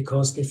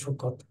because they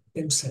forgot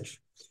themselves.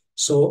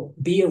 So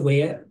be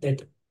aware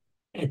that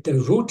at the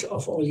root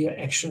of all your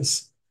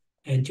actions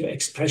and your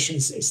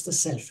expressions is the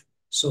self.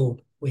 So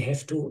we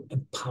have to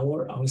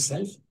empower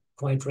ourselves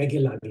quite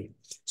regularly.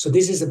 So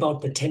this is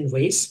about the 10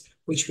 ways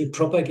which we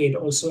propagate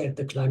also at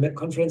the climate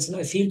conference. And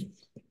I feel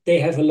they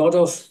have a lot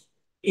of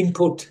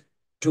input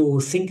to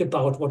think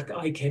about what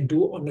I can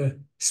do on a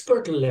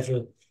spiritual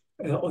level,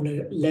 on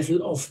a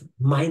level of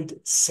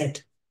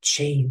mindset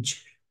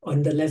change,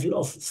 on the level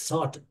of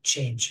thought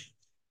change,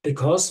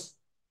 because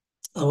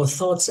our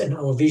thoughts and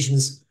our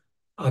visions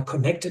are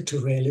connected to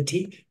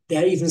reality.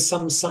 There are even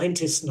some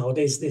scientists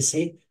nowadays, they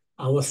say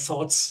our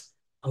thoughts,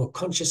 our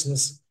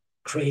consciousness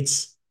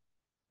creates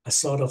a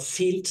sort of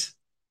field,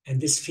 and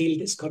this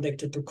field is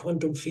connected to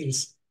quantum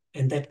fields,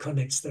 and that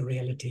connects the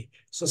reality.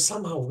 So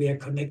somehow we are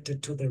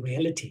connected to the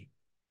reality.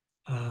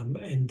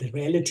 And the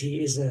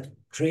reality is a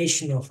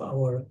creation of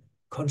our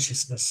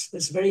consciousness.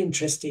 It's a very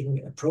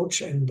interesting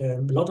approach, and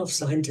a lot of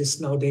scientists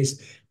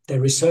nowadays, they're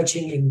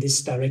researching in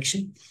this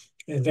direction.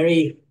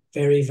 Very,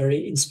 very,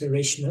 very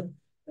inspirational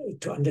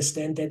to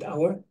understand that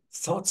our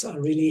thoughts are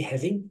really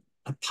having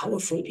a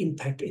powerful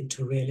impact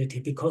into reality,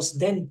 because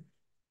then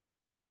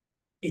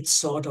it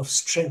sort of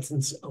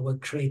strengthens our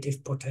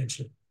creative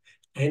potential.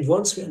 And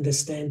once we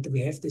understand that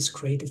we have this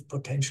creative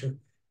potential,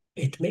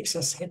 it makes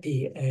us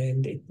happy,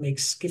 and it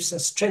gives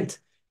us strength,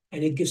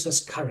 and it gives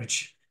us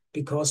courage,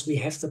 because we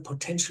have the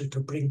potential to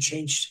bring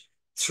change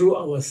through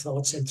our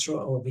thoughts and through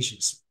our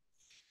visions.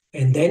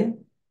 And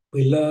then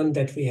we learn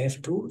that we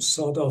have to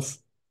sort of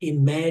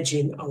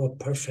imagine our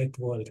perfect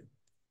world,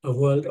 a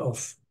world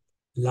of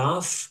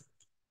love,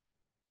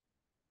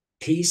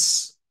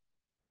 peace,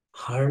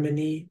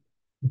 harmony,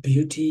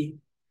 beauty,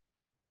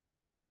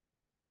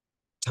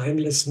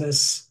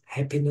 timelessness,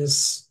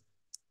 happiness,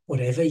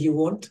 whatever you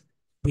want.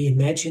 We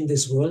imagine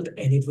this world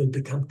and it will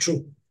become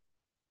true.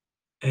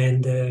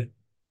 And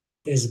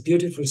there's a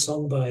beautiful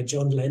song by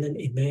John Lennon,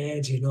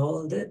 Imagine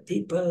all the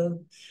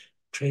people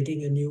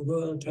creating a new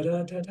world. Da,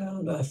 da, da,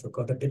 da. I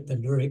forgot a bit the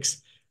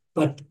lyrics,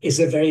 but it's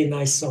a very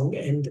nice song.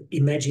 And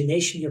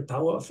imagination, your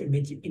power of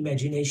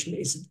imagination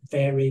is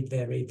very,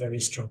 very, very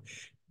strong.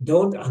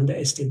 Don't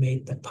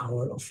underestimate the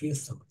power of your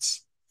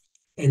thoughts.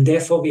 And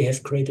therefore, we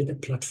have created a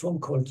platform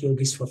called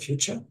Yogis for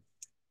Future.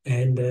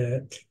 And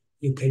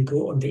you can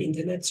go on the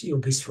internet,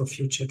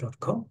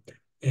 yogisforfuture.com,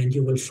 and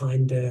you will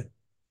find a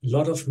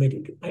lot of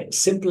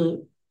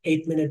simple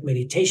 8-minute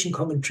meditation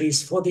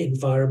commentaries for the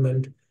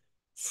environment,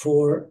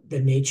 for the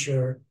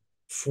nature,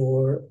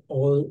 for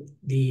all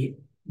the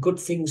good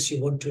things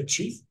you want to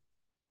achieve,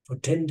 for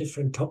 10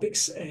 different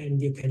topics.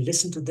 And you can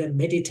listen to them,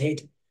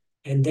 meditate,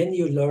 and then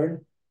you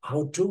learn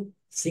how to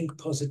think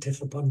positive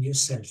upon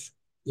yourself,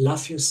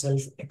 love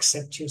yourself,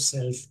 accept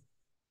yourself,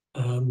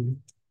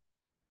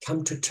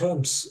 come to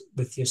terms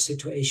with your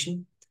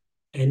situation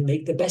and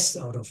make the best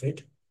out of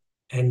it.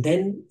 And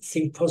then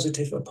think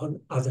positive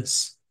upon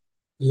others,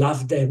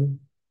 love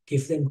them,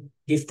 give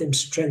them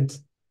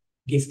strength,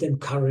 give them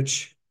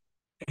courage,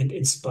 and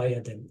inspire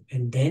them.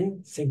 And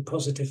then think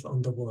positive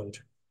on the world.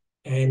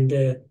 And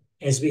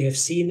as we have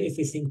seen, if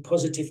we think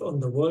positive on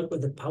the world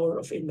with the power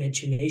of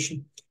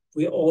imagination,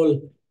 we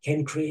all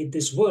can create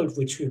this world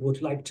which we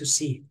would like to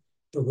see.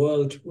 The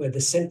world where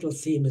the central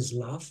theme is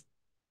love,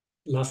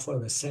 love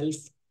for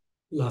ourselves,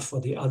 love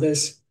for the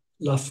others,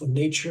 love for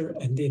nature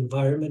and the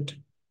environment.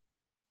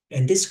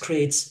 And this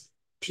creates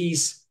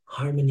peace,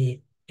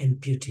 harmony,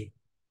 and beauty,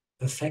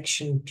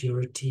 perfection,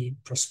 purity,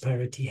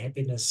 prosperity,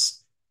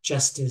 happiness,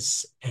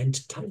 justice,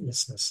 and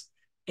timelessness.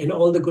 And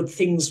all the good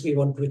things we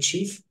want to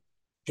achieve,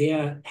 they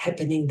are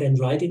happening then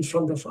right in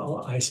front of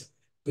our eyes,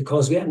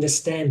 because we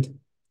understand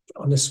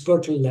on a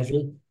spiritual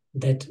level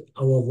that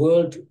our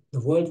world, the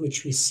world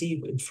which we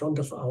see in front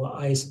of our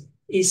eyes,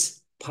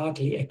 is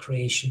partly a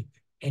creation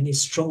and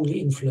is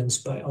strongly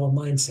influenced by our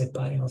mindset,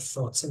 by our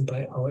thoughts, and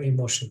by our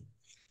emotion.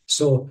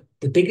 So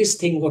the biggest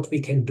thing what we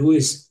can do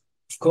is,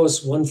 of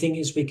course, one thing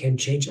is we can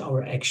change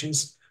our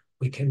actions,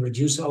 we can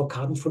reduce our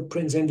carbon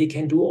footprints, and we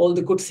can do all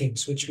the good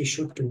things which we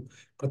should do.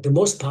 But the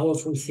most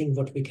powerful thing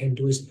what we can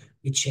do is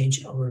we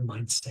change our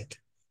mindset,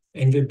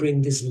 and we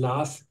bring this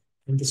love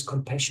and this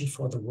compassion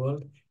for the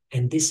world.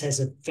 And this has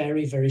a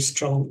very, very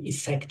strong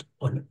effect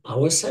on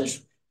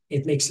ourselves.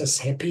 It makes us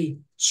happy,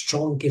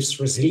 strong, gives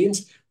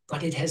resilience,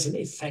 but it has an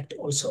effect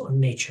also on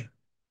nature,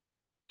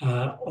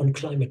 on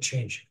climate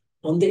change,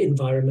 on the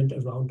environment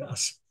around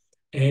us.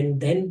 And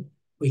then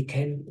we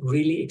can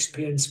really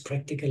experience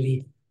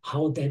practically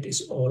how that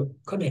is all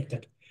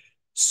connected.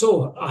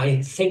 So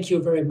I thank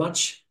you very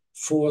much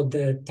for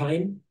the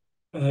time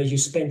you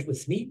spent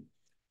with me.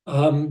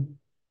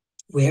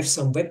 We have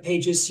some web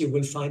pages. You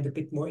will find a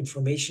bit more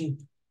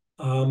information.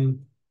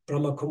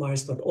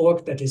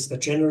 BrahmaKumaris.org, that is the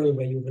general,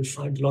 where you will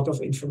find a lot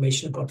of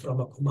information about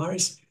Brahma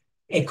Kumaris.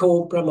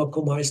 Echo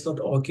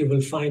BrahmaKumaris.org, you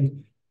will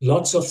find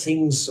lots of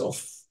things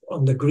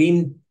on the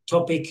green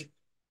topic.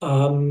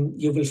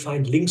 You will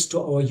find links to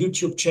our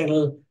YouTube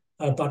channel,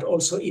 but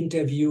also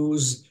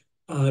interviews,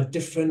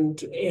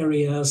 different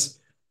areas,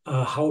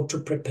 how to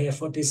prepare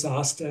for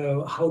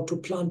disaster, how to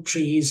plant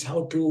trees,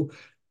 how to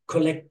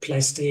collect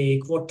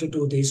plastic, what to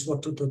do this,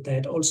 what to do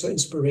that. Also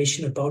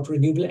inspiration about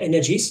renewable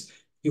energies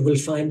you will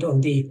find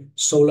on the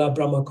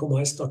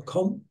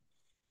solarbrahmakumaris.com.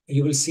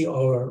 You will see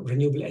our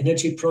renewable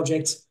energy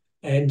projects,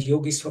 and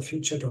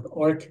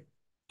yogisforfuture.org.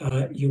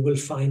 You will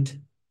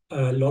find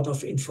a lot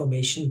of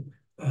information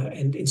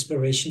and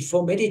inspiration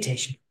for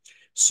meditation.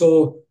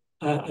 So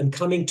I'm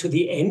coming to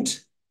the end.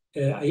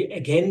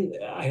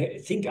 I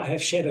think I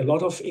have shared a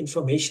lot of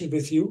information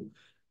with you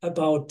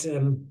about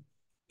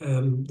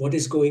what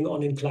is going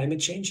on in climate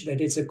change,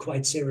 that it's a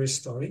quite serious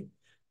story,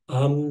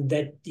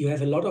 that you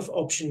have a lot of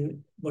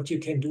option what you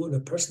can do on a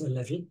personal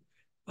level.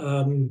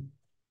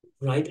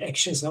 Right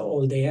actions are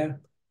all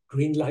there.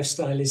 Green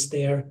lifestyle is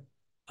there.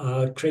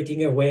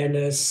 Creating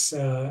awareness,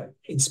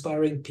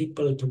 inspiring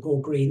people to go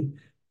green.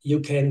 You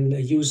can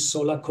use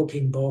solar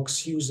cooking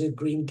box, use a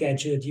green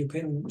gadget. You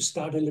can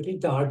start a little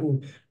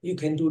garden. You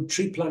can do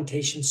tree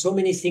plantation. So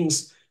many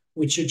things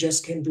which you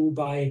just can do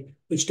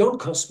which don't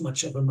cost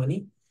much of a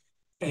money.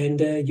 And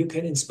you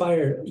can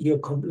inspire your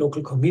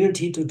local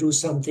community to do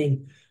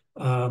something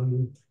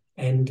and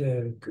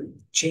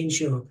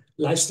change your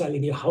lifestyle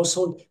in your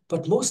household.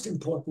 But most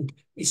important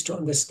is to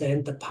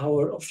understand the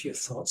power of your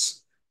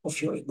thoughts,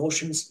 of your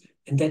emotions,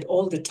 and that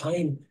all the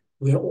time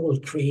we're all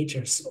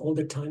creators. All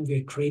the time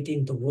we're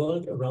creating the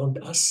world around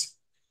us.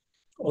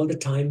 All the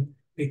time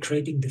we're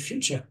creating the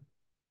future.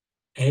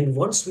 And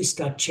once we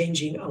start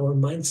changing our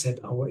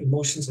mindset, our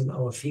emotions, and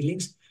our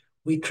feelings,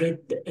 we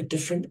create a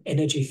different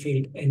energy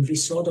field, and we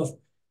sort of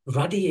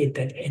radiate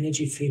that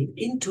energy field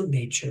into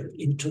nature,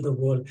 into the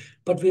world.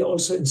 But we're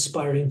also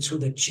inspiring through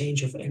the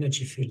change of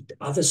energy field,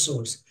 other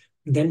souls.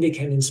 And then we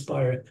can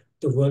inspire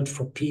the world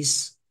for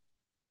peace.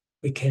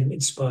 We can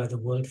inspire the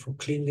world for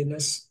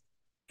cleanliness,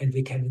 and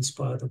we can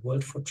inspire the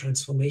world for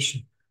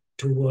transformation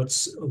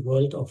towards a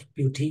world of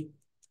beauty,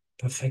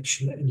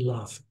 perfection, and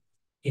love.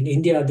 In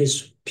India,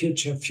 this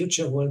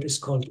future world is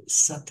called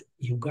Sat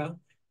Yuga,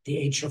 the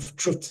age of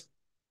truth.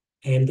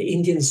 And the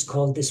Indians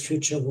call this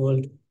future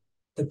world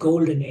the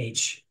golden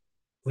age,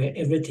 where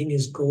everything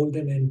is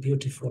golden and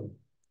beautiful.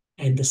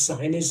 And the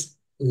sign is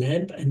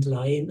lamb and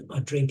lion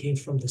are drinking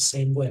from the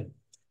same well.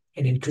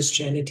 And in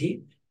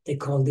Christianity, they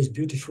call this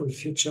beautiful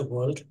future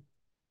world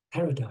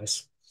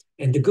paradise.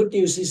 And the good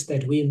news is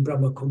that we in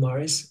Brahma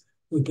Kumaris,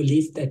 we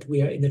believe that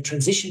we are in a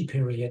transition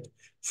period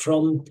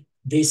from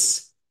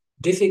this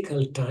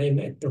difficult time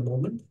at the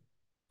moment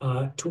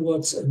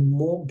towards a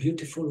more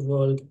beautiful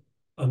world,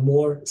 a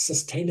more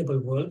sustainable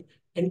world.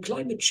 And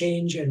climate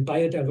change and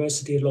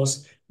biodiversity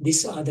loss,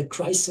 these are the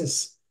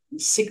crisis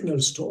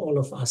signals to all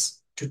of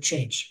us to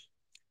change.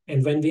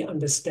 And when we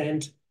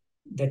understand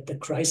that the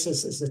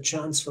crisis is a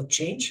chance for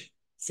change,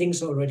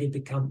 things already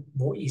become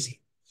more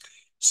easy.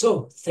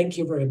 So thank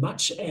you very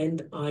much.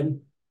 And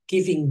I'm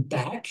giving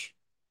back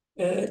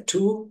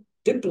to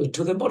Dimple,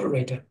 to the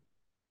moderator.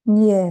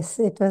 Yes,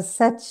 it was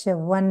such a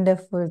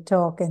wonderful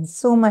talk and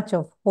so much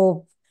of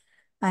hope.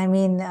 I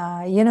mean,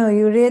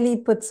 you really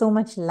put so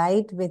much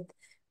light with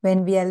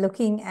when we are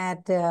looking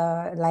at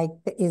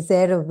is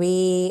there a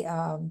way,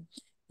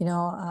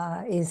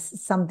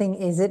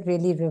 is it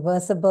really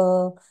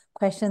reversible?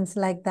 Questions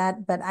like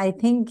that. But I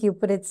think you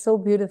put it so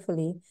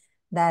beautifully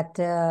that,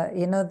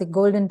 the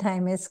golden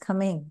time is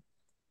coming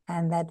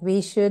and that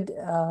we should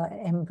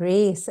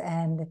embrace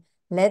and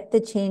let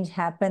the change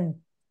happen.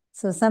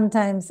 So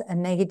sometimes a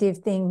negative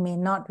thing may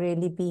not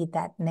really be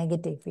that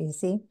negative, you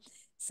see.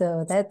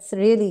 So that's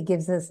really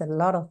gives us a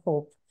lot of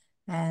hope.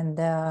 And,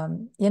 there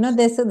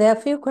are a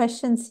few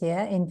questions here.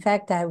 In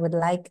fact, I would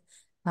like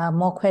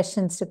more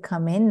questions to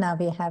come in. Now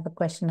we have a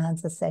question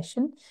answer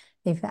session.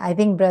 I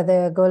think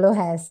Brother Golo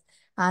has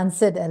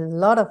answered a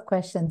lot of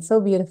questions so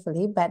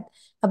beautifully. But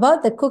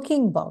about the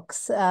cooking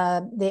box,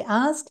 they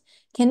asked,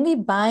 can we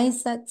buy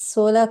such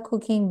solar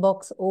cooking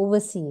box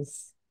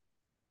overseas?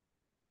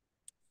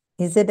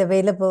 Is it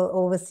available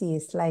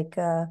overseas? Like,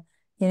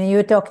 you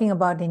were talking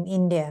about in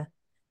India,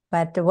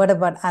 but what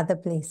about other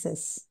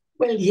places?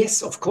 Well,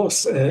 yes, of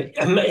course.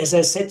 As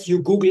I said,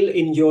 you Google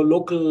in your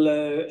local,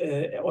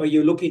 or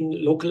you look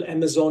in local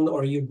Amazon,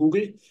 or you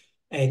Google,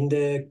 and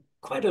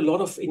quite a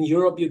lot in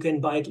Europe, you can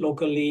buy it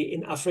locally.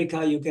 In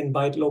Africa, you can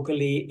buy it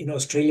locally. In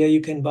Australia,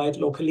 you can buy it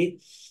locally.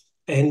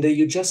 And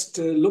you just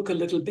look a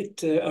little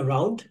bit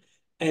around.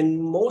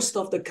 And most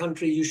of the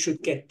country, you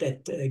should get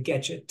that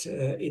gadget.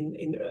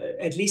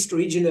 At least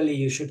regionally,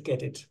 you should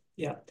get it.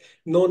 Yeah,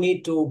 no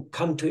need to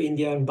come to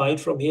India and buy it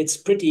from here. It's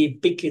pretty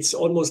big. It's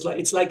almost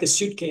like a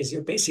suitcase.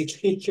 You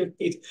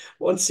need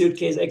one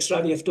suitcase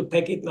extra. You have to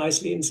pack it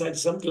nicely inside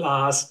some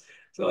glass.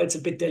 So it's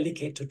a bit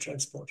delicate to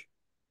transport.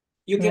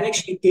 You can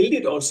actually build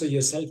it also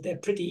yourself. They're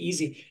pretty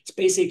easy. It's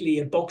basically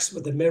a box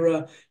with a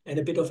mirror and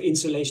a bit of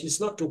insulation.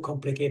 It's not too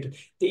complicated.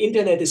 The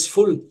internet is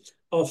full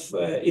of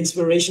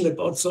inspiration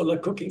about solar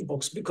cooking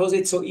box because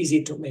it's so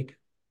easy to make.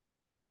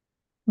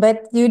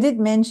 But you did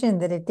mention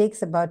that it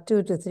takes about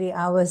 2 to 3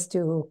 hours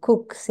to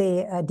cook, say,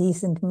 a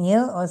decent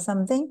meal or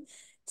something.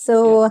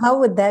 So how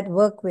would that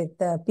work with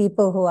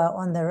people who are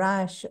on the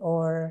rush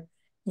or,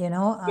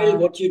 Well,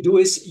 what you do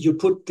is you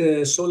put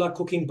the solar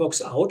cooking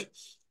box out,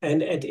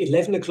 and at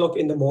 11 o'clock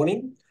in the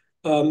morning,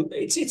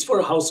 it's for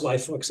a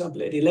housewife, for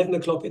example. At 11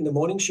 o'clock in the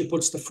morning, she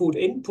puts the food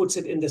in, puts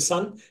it in the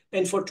sun,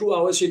 and for 2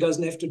 hours, she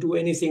doesn't have to do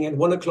anything. At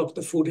 1 o'clock,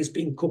 the food is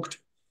being cooked.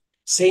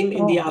 Same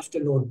in the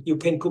afternoon. You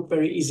can cook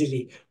very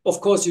easily.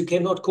 Of course, you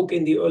cannot cook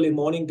in the early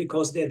morning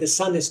because the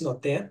sun is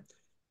not there.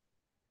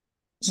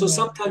 So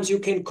sometimes you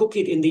can cook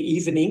it in the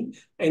evening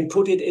and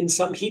put it in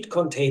some heat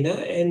container,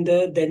 and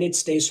then it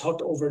stays hot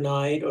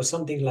overnight or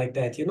something like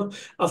that,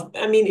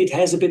 I mean, it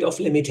has a bit of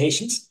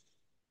limitations.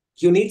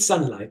 You need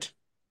sunlight.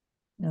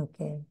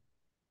 Okay.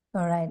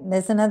 All right.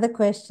 There's another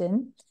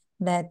question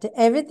that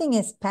everything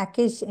is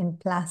packaged in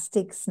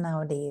plastics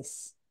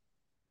nowadays.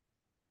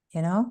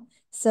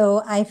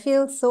 So I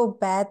feel so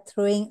bad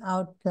throwing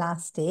out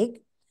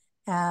plastic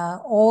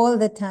all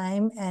the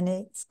time, and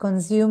it's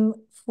consumed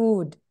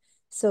food.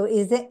 So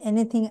is there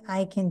anything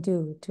I can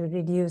do to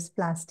reduce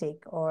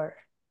plastic or,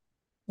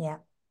 yeah?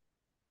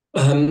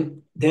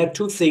 There are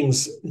two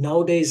things.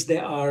 Nowadays,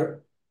 there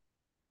are,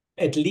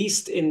 at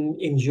least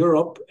in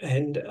Europe,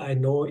 and I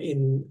know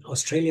in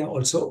Australia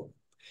also,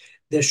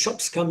 there's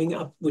shops coming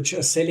up which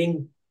are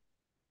selling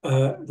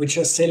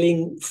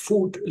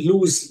food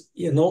loose,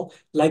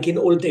 like in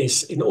old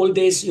days. In old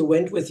days, you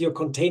went with your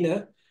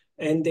container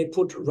and they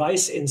put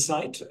rice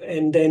inside,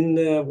 and then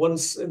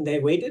once they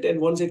waited,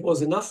 and once it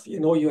was enough,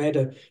 you had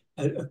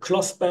a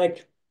cloth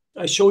bag.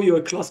 I show you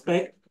a cloth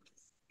bag.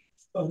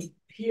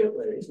 Here,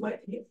 where is my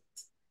here?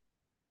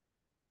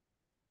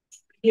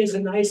 Here's a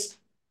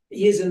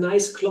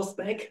nice cloth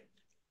bag.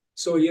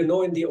 So,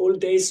 in the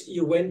old days,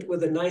 you went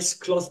with a nice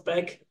cloth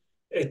bag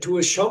to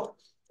a shop,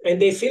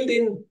 and they filled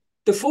in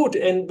the food.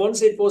 And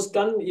once it was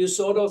done, you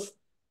sort of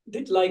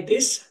did like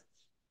this,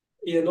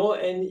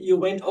 and you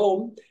went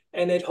home.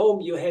 And at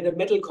home, you had a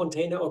metal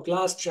container or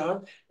glass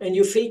jar, and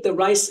you filled the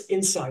rice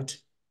inside,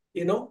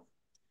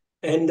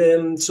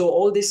 And so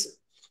all this,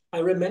 I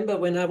remember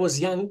when I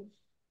was young,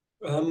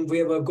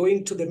 we were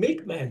going to the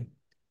milkman,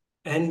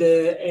 and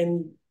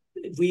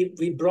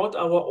we brought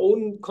our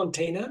own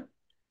container.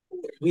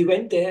 We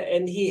went there,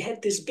 and he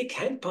had this big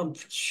hand pump.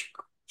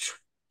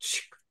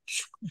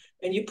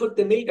 And you put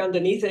the milk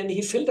underneath, and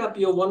he filled up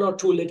your 1 or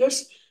 2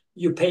 liters.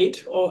 You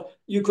paid, or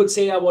you could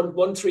say, I want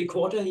 1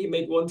 3/4. He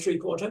made 1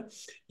 3/4.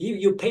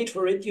 You paid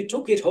for it. You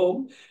took it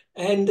home,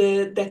 and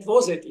that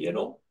was it,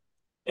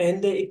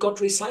 And it got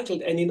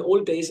recycled. And in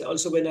old days,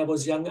 also when I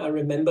was young, I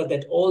remember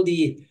that all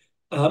the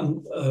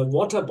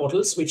water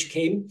bottles which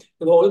came,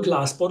 they were all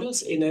glass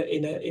bottles in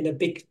a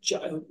big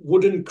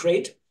wooden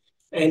crate,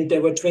 and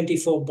there were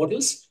 24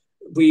 bottles.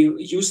 We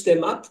used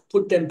them up,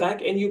 put them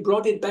back, and you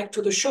brought it back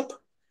to the shop,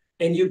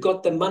 and you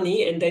got the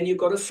money, and then you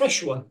got a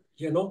fresh one,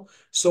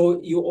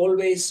 So you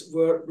always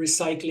were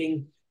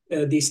recycling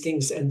these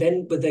things. And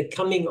then with the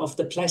coming of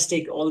the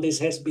plastic, all this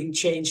has been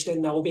changed,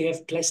 and now we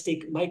have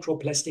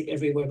microplastic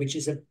everywhere, which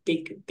is a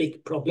big,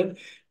 big problem.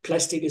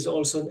 Plastic is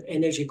also an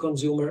energy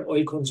consumer,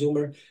 oil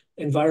consumer,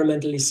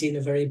 environmentally seen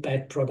a very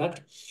bad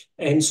product.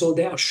 And so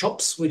there are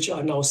shops which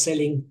are now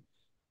selling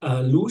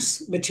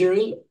loose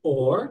material,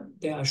 or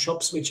there are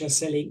shops which are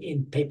selling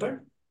in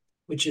paper,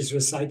 which is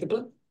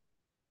recyclable.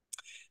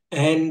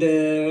 And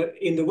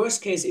in the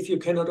worst case, if you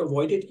cannot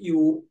avoid it,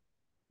 you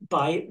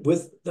buy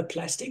with the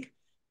plastic,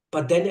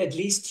 but then at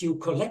least you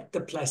collect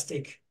the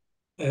plastic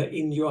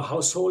in your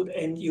household,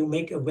 and you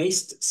make a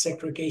waste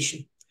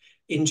segregation.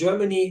 In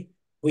Germany,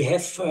 we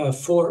have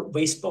 4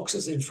 waste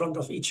boxes in front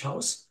of each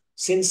house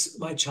since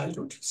my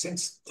childhood,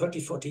 since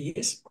 30, 40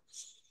 years.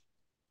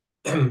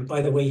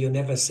 By the way, you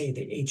never say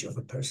the age of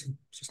a person.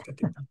 Just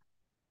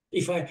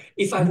if I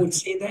would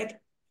say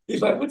that,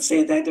 if I would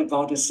say that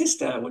about a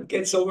sister, I would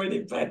get so many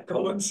bad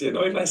comments.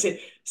 If I say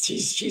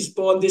she's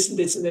born this and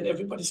this, and then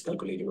everybody's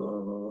calculating,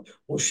 oh,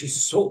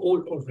 she's so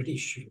old already.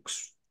 She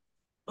looks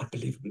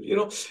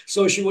unbelievable,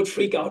 So she would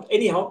freak out.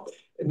 Anyhow,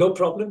 no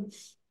problem.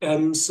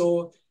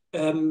 So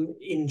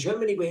in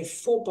Germany, we have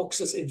 4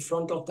 boxes in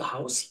front of the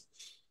house,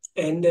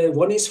 and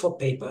one is for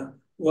paper,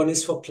 one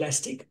is for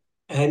plastic,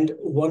 and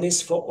one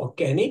is for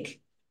organic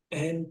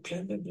and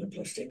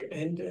plastic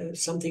and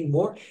something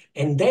more.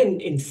 And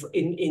then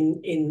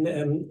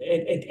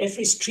at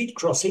every street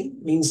crossing,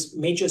 means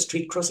major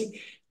street crossing,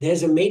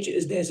 there's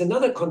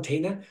another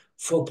container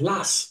for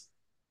glass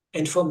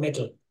and for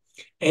metal.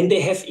 And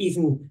they have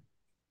even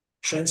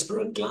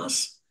transparent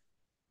glass,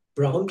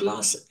 brown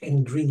glass,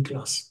 and green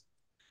glass.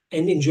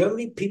 And in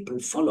Germany, people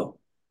follow.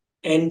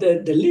 And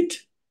the lid,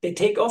 they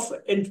take off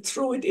and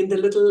throw it in the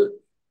little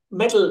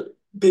metal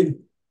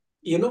bin,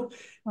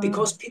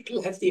 because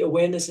people have the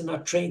awareness and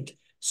are trained.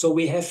 So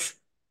we have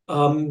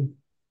 80%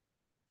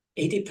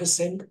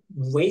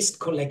 waste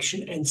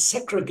collection and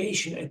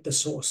segregation at the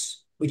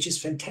source, which is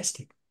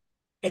fantastic.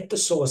 At the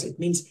source, it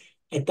means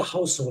at the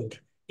household.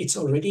 It's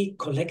already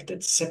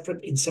collected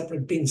in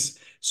separate bins.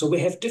 So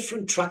we have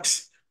different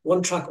trucks.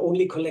 One truck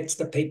only collects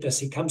the papers.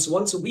 He comes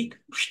once a week,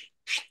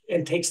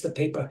 and takes the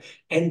paper.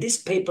 And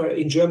this paper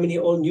in Germany,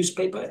 all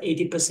newspaper,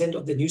 80%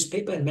 of the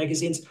newspaper and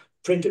magazines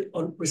printed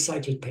on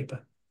recycled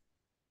paper.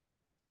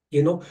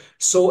 You know,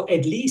 so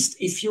at least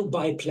if you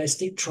buy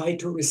plastic, try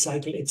to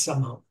recycle it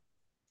somehow.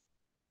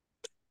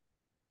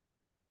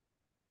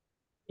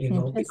 You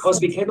know,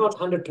 because we cannot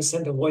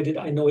 100% avoid it.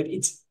 I know it,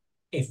 it's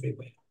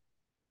everywhere.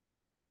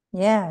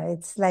 Yeah,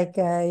 it's like,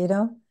 you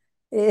know,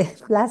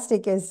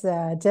 plastic is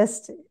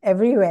just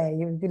everywhere.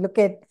 You look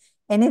at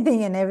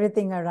anything and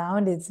everything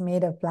around, it's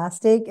made of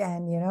plastic,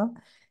 and, you know,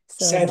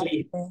 so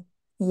sadly,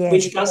 yes,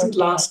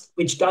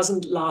 which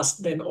doesn't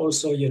last then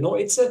also, you know,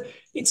 it's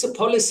a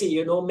policy,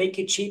 you know, make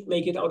it cheap,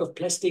 make it out of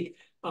plastic.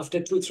 After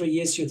 2-3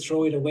 years, you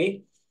throw it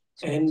away.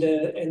 And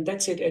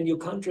that's it. And you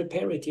can't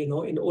repair it, you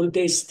know. In old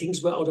days,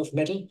 things were out of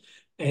metal,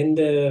 and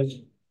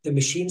the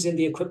machines and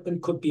the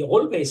equipment could be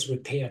always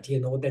repaired, you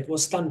know. That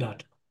was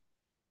standard.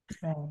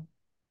 Right.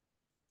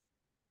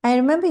 I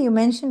remember you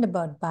mentioned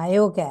about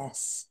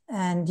biogas,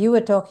 and you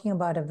were talking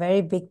about a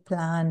very big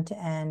plant,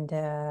 and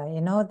you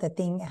know, the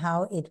thing,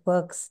 how it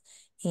works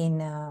in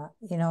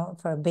you know,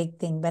 for a big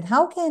thing. But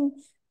how can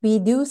we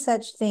do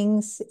such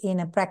things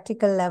in a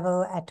practical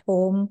level at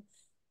home,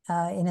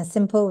 in a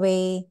simple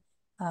way?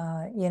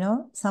 You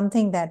know,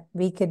 something that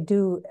we could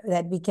do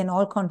that we can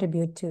all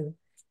contribute to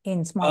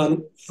in small.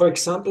 For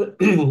example,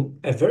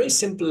 a very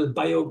simple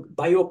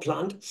bio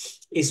plant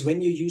is when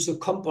you use a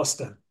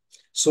composter.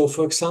 So,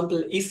 for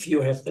example, if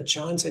you have the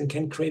chance and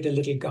can create a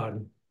little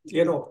garden,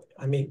 you know,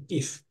 I mean,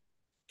 if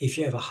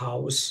you have a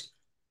house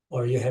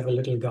or you have a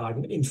little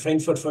garden in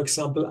Frankfurt, for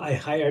example, I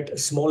hired a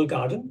small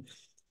garden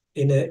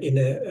in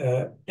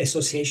a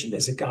association.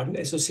 There's a garden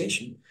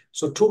association.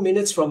 So 2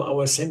 minutes from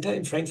our center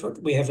in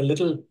Frankfurt, we have a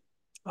little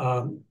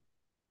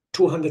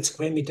 200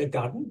 square meter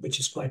garden, which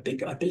is quite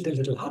big. I built a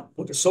little hut,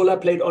 put a solar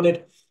plate on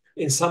it.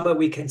 In summer,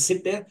 we can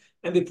sit there,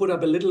 and we put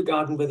up a little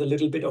garden with a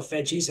little bit of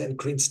veggies and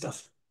green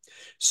stuff.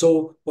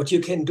 So what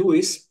you can do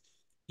is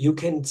you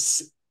can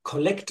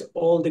collect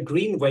all the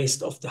green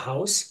waste of the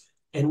house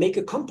and make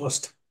a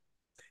compost.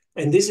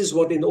 And this is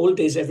what in old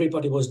days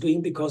everybody was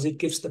doing, because it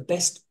gives the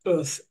best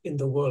earth in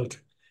the world.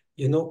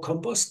 You know,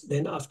 compost,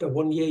 then after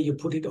 1 year, you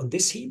put it on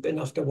this heap, and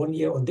after 1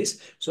 year on this.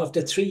 So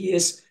after 3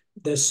 years,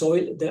 the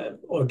soil, the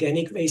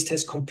organic waste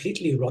has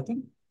completely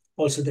rotten.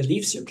 Also the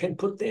leaves you can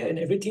put there and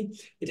everything,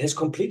 it has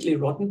completely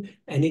rotten,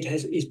 and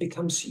it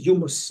becomes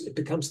humus. It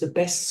becomes the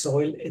best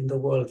soil in the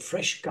world,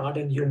 fresh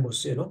garden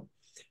humus, you know.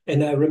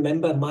 And I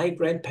remember my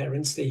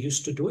grandparents, they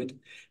used to do it.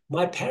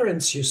 My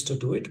parents used to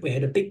do it. We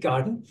had a big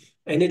garden,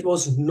 and it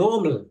was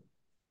normal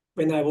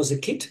when I was a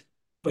kid,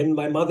 when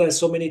my mother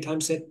so many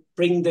times said,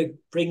 bring the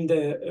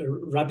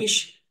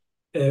rubbish,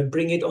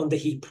 bring it on the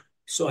heap.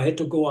 So I had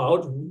to go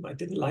out. I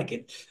didn't like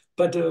it,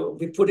 but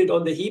we put it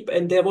on the heap,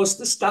 and there was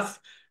the stuff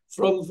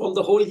from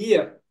the whole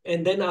year.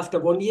 And then after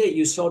 1 year,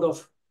 you sort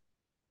of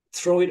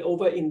throw it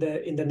over in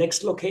the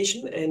next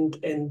location,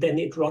 and then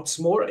it rots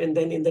more, and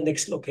then in the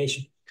next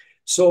location.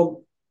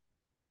 So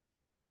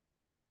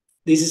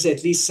this is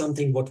at least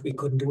something what we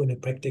could do in a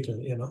practical,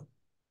 you know.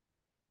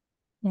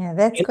 Yeah,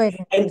 that's quite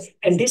interesting.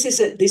 And this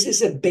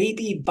is a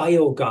baby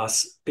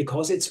biogas,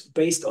 because it's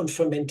based on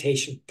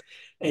fermentation.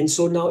 And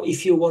so now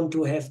if you want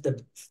to have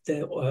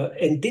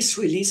and this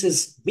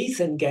releases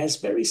methane gas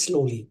very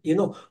slowly, you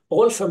know,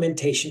 all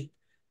fermentation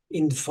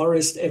in the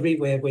forest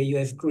everywhere where you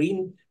have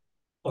green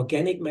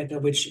organic matter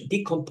which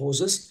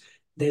decomposes,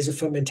 there's a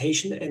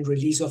fermentation and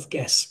release of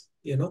gas,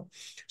 you know.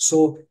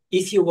 So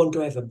if you want to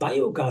have a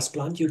biogas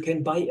plant, you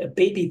can buy a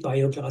baby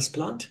biogas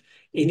plant.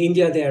 In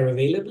India, they are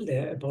available.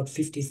 They're about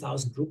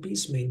 50,000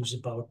 rupees, means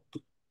about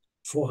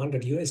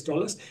 $400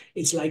 US.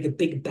 It's like a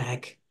big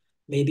bag,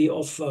 maybe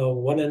of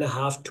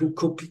 1.5 to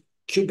 2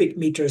 cubic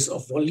meters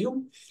of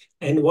volume.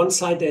 And one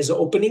side there's an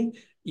opening.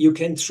 You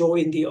can throw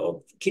in the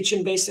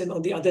kitchen waste, and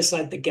on the other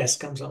side, the gas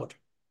comes out.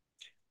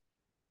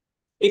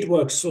 It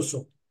works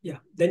so. Yeah.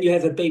 Then you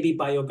have a baby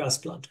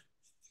biogas plant.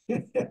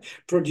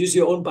 Produce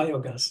your own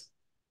biogas.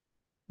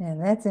 Yeah,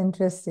 that's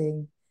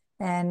interesting.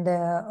 And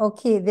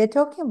okay, they're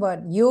talking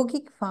about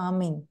yogic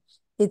farming.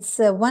 It's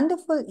a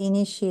wonderful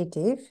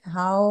initiative.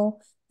 How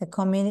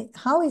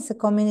is the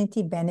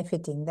community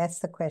benefiting? That's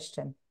the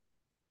question.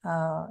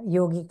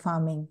 Yogic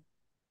farming.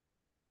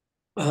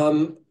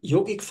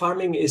 Yogic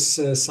farming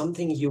is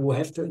something you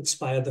have to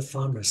inspire the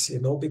farmers, you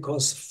know,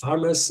 because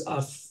farmers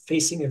are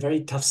facing a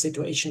very tough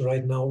situation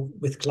right now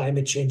with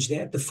climate change.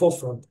 They're at the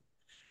forefront.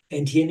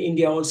 And here in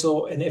India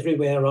also, and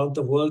everywhere around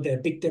the world, there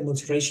are big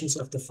demonstrations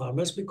of the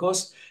farmers,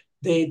 because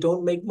they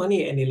don't make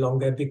money any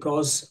longer,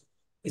 because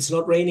it's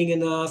not raining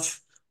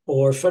enough,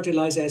 or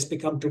fertilizer has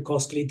become too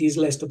costly,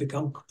 diesel has to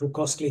become too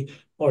costly,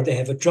 or they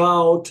have a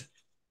drought.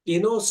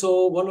 You know,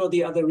 so one or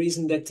the other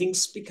reason that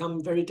things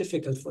become very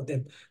difficult for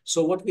them.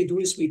 So what we do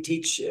is we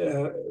teach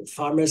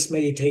farmers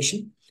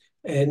meditation.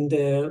 And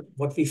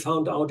what we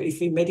found out, if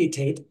we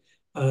meditate,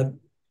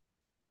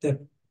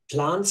 the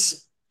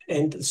plants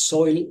and the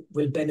soil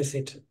will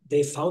benefit.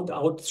 They found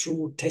out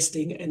through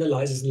testing,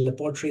 analysis in the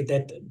laboratory,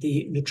 that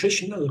the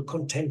nutritional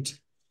content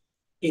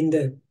in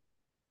the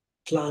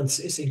plants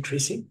is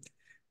increasing.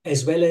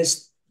 as well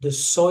as the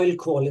soil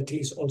quality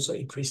is also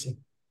increasing.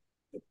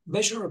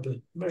 Measurable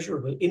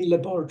in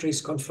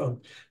laboratories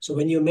confirmed. So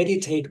when you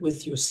meditate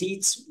with your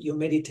seeds, you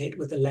meditate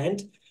with the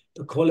land,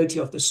 the quality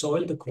of the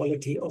soil, the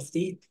quality of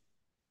the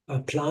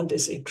plant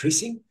is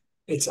increasing.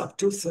 It's up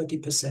to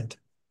 30%.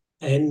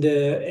 And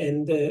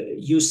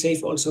you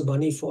save also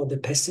money for the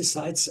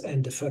pesticides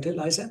and the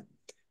fertilizer,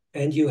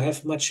 and you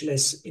have much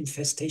less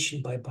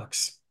infestation by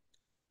bugs.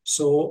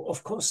 So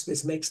of course,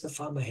 this makes the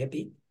farmer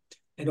happy.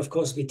 And of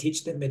course, we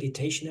teach them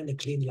meditation and a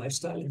clean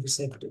lifestyle. And we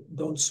said,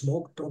 don't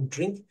smoke, don't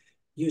drink.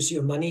 Use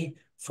your money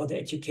for the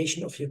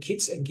education of your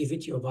kids and give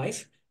it your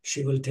wife.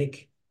 She will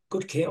take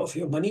good care of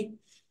your money.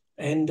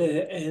 And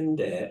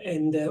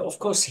of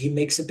course, he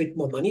makes a bit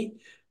more money.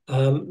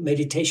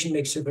 Meditation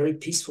makes you very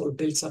peaceful,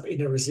 builds up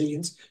inner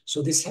resilience.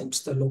 So this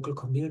helps the local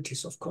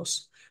communities, of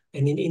course.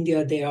 And in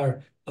India, there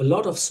are a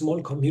lot of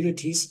small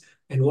communities.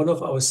 And one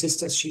of our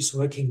sisters, she's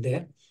working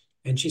there,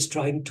 and she's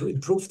trying to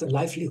improve the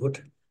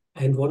livelihood.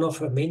 And one of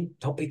her main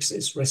topics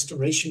is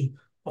restoration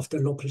of the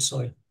local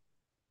soil.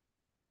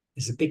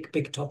 It's a big,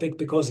 big topic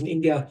because in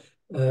India,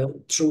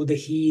 through the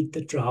heat,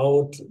 the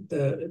drought,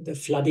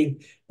 the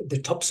flooding, the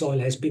topsoil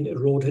has been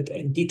eroded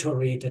and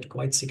deteriorated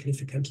quite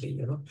significantly,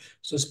 you know.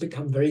 So it's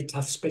become very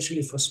tough,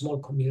 especially for small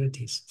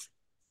communities.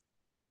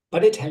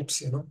 But it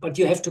helps, you know. But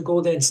you have to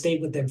go there and stay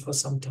with them for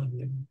some time,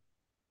 you know.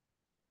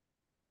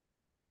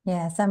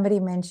 Yeah,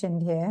 somebody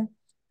mentioned here,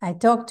 I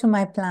talk to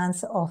my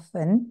plants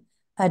often,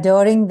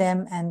 adoring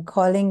them and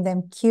calling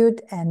them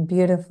cute and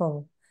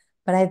beautiful.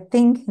 But I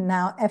think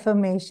now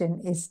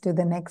affirmation is to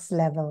the next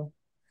level.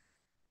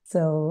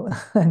 So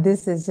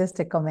this is just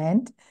a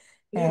comment.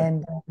 Yeah.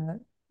 And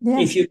yeah.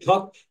 If you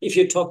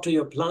talk to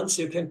your plants,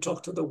 you can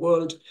talk to the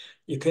world.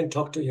 You can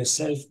talk to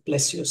yourself,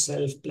 bless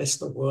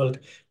the world,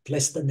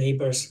 bless the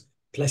neighbors,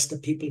 bless the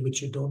people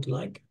which you don't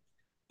like,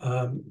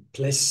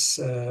 bless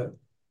the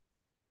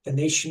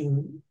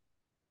nation,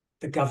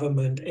 the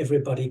government,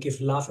 everybody. Give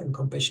love and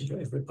compassion to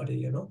everybody,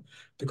 you know,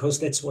 because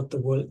that's what the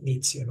world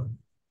needs, you know,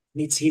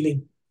 needs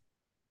healing.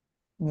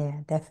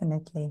 Yeah,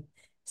 definitely.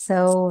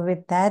 So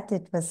with that,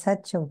 it was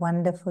such a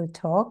wonderful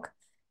talk.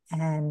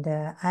 And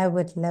I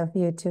would love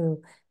you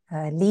to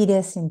lead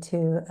us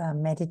into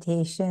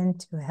meditation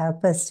to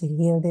help us to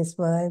heal this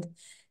world,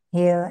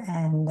 heal,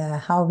 and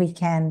how we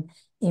can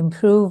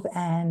improve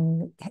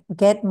and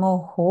get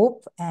more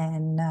hope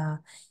and,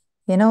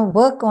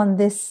 work on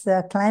this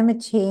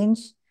climate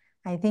change.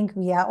 I think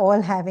we are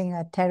all having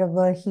a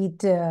terrible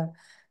heat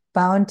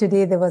bound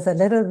today. There was a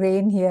little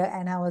rain here,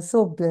 and I was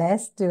so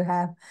blessed to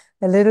have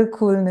a little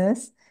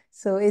coolness.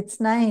 So it's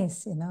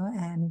nice,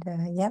 and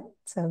yep.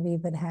 So we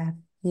would have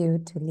you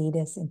to lead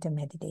us into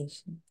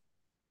meditation.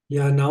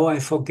 Yeah, now I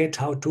forget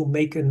how to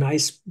make a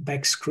nice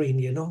back screen,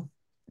 you know.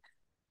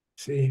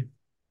 See,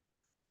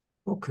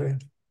 okay.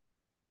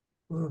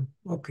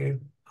 Okay,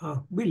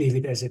 we leave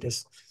it as it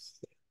is.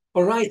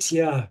 All right,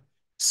 yeah.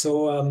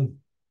 So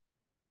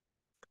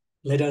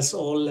let us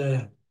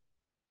all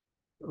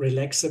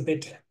relax a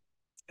bit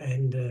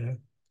and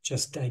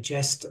just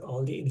digest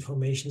all the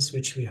informations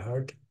which we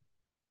heard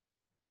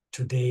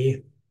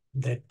today,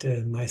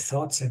 that my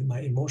thoughts and my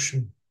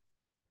emotion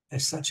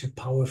have such a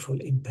powerful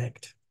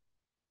impact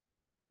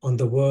on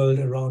the world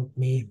around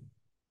me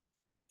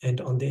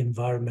and on the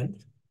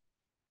environment.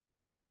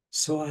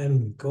 So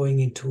I'm going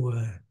into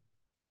a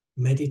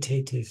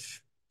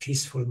meditative,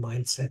 peaceful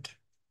mindset,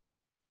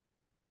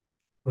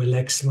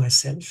 relax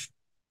myself,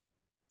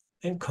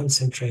 and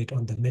concentrate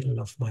on the middle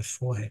of my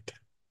forehead.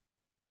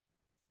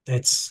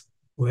 That's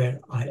where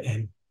I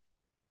am.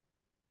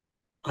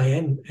 I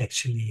am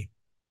actually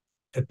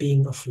a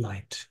being of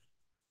light.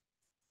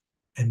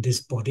 And this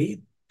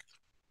body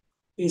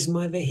is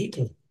my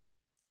vehicle.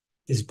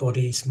 This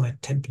body is my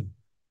temple.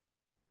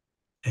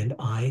 And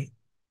I,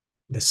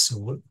 the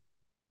soul,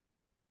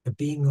 a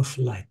being of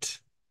light,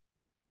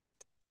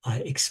 I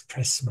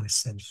express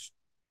myself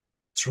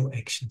through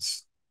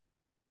actions.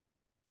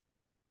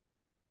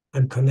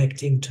 I'm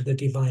connecting to the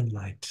divine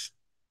light,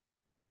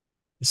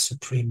 the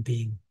supreme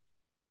being.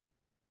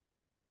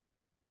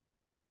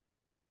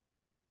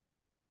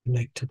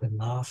 Connect to the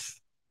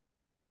love,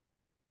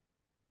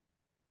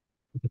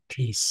 to the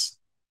peace.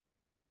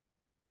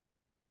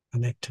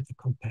 Connect to the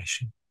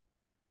compassion.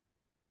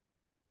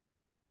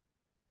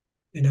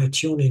 And I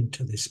tune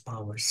into these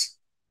powers.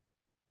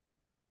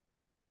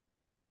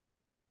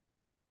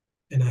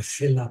 And I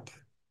fill up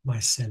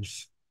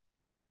myself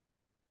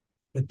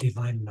with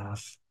divine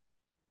love,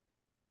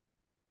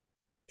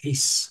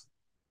 peace,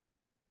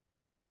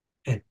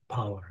 and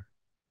power.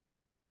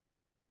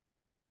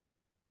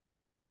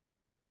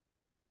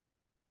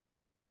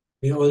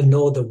 We all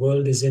know the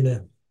world is in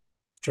a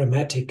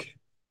dramatic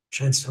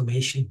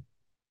transformation.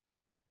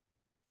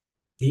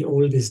 The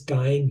old is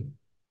dying,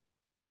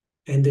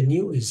 and the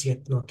new is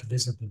yet not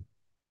visible.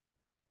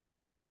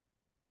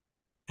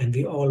 And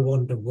we all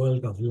want a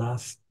world of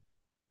love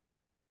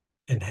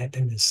and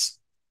happiness,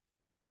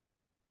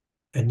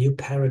 a new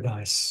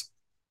paradise,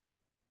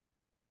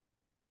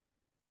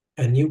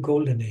 a new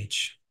golden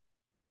age,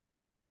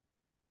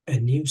 a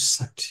new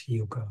Sat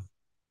Yuga.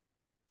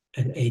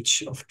 an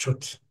age of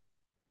truth.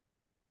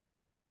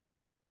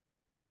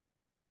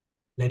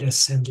 Let us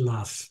send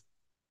love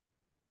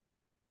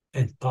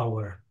and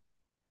power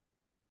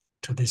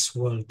to this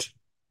world.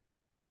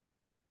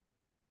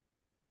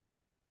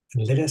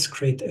 And let us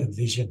create a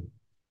vision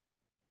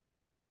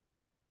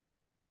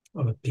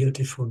of a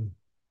beautiful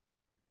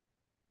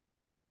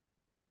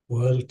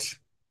world.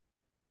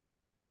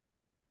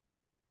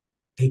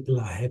 People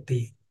are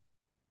happy.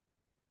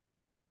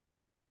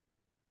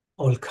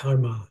 All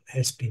karma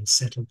has been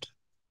settled.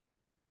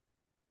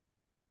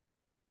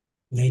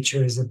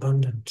 Nature is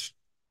abundant.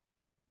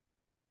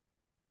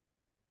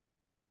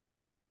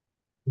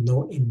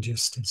 No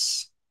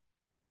injustice.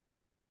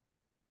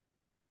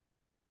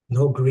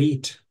 No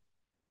greed.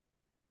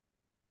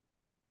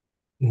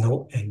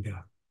 No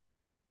anger.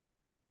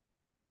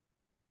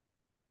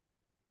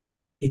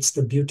 It's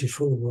the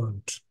beautiful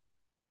world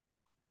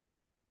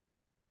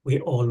we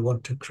all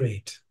want to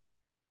create.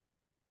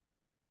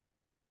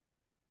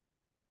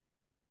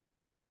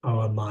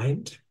 Our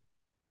mind,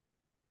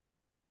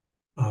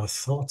 our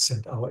thoughts,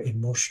 and our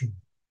emotion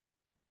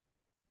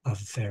are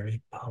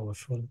very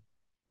powerful.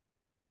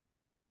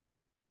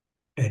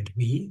 And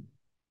we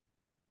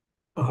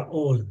are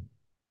all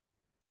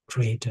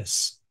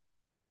creators.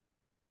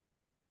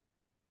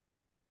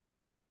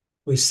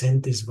 We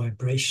send this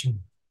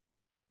vibration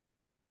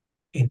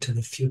into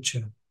the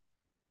future,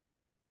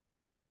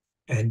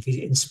 and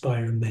we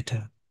inspire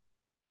matter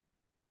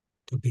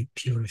to be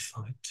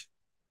purified.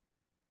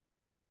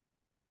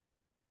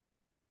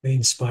 We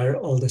inspire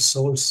all the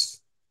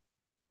souls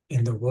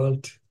in the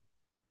world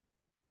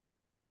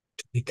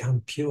to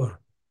become pure,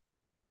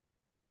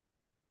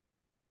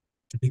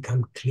 to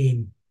become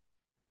clean,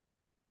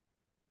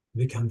 to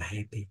become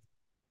happy,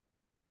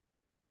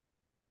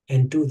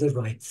 and do the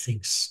right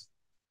things,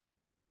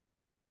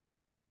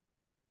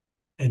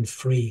 and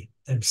free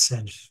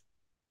themselves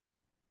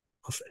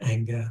of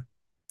anger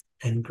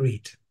and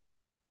greed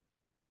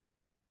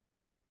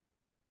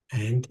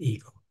and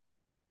ego,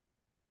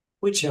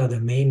 which are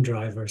the main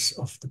drivers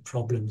of the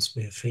problems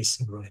we are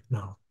facing right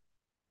now.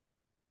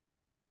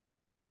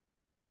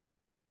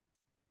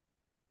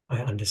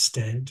 I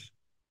understand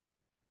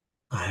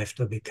I have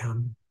to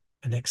become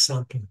an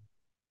example.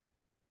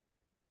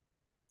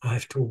 I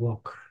have to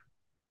walk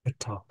the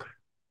talk.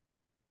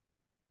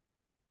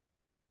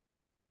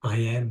 I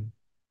am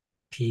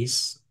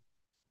peace.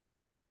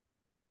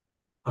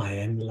 I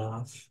am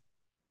love.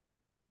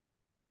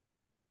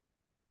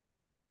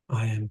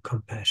 I am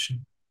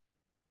compassion.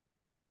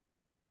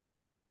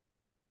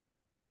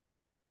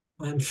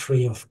 I am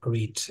free of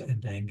greed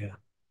and anger.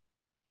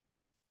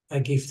 I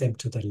give them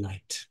to the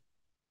light.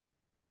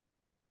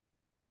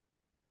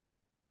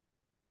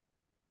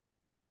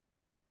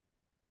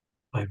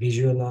 I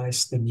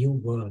visualize the new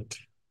world,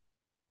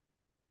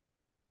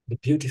 the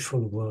beautiful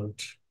world,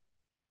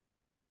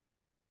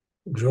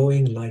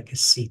 growing like a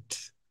seed,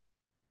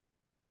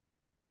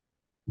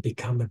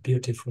 become a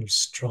beautiful,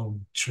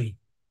 strong tree,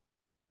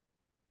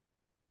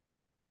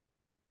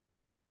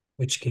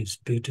 which gives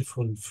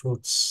beautiful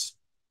fruits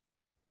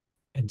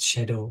and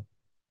shadow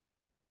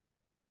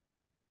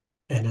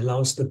and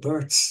allows the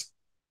birds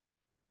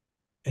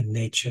and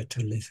nature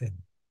to live in.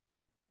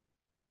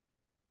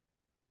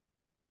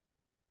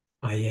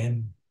 I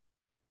am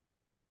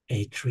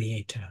a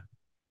creator.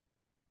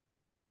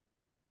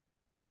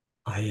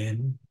 I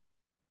am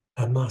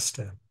a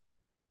master.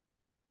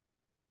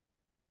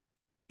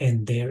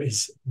 And there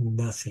is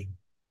nothing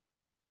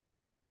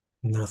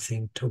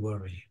to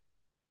worry,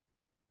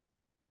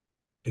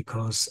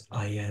 because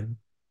I am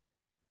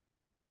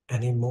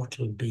an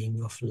immortal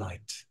being of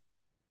light.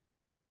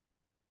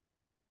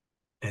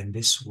 And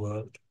this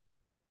world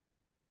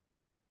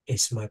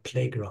is my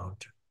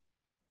playground.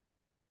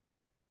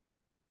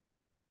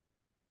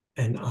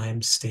 And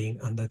I'm staying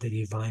under the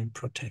divine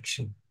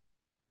protection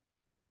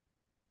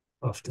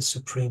of the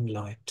supreme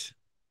light,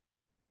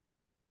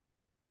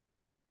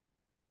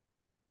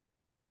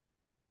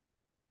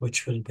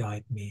 which will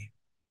guide me,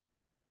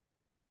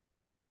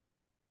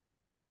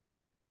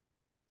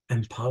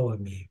 empower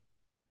me,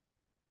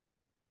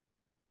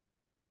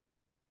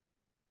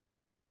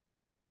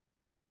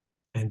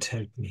 and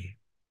help me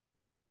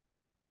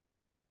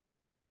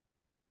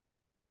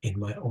in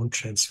my own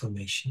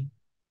transformation,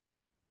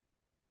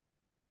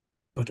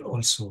 but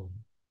also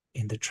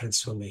in the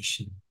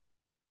transformation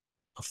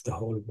of the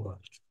whole world.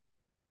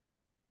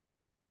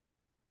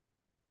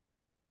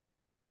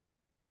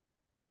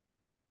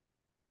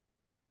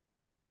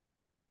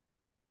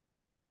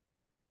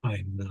 I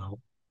am now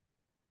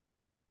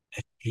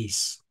at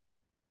peace.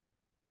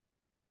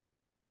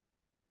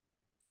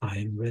 I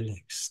am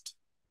relaxed.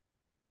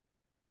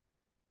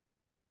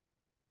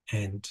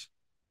 And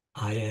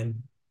I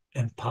am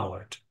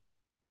empowered.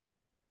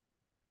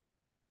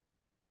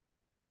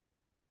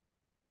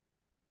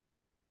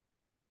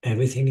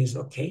 Everything is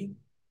okay.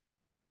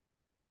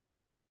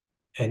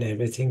 And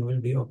everything will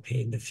be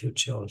okay in the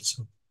future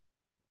also.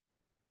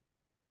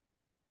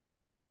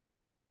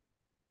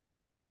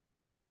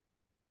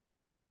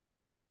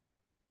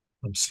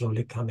 I'm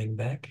slowly coming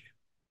back.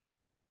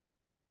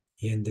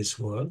 here in this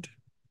world,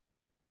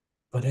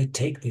 but I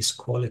take these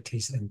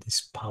qualities and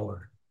this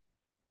power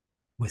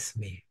with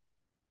me.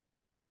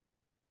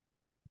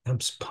 It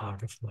becomes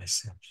part of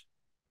myself.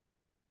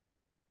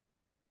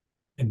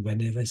 And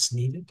whenever it's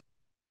needed,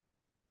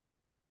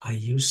 I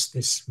use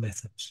this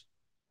method.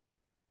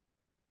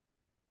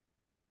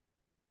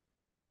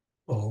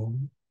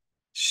 Om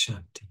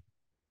Shanti.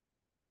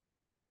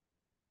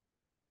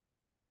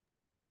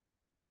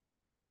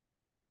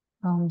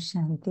 Om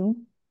Shanti.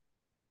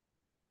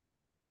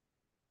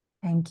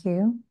 Thank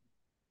you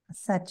for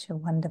such a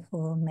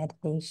wonderful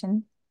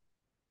meditation,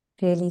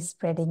 really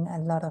spreading a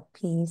lot of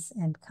peace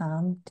and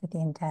calm to the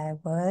entire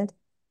world,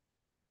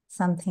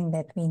 something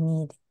that we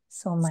need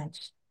so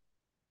much.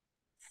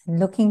 And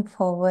looking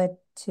forward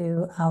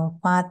to our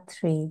part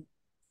 3.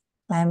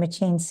 Climate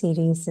change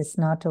series is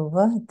not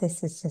over.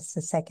 This is just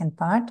the second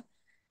part.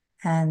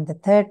 And the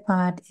third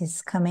part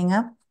is coming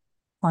up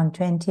on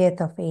 20th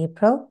of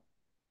April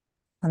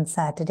on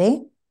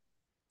Saturday,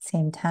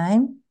 same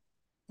time.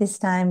 This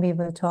time we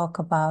will talk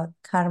about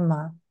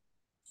karma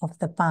of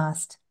the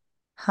past,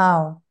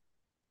 how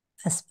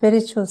a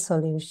spiritual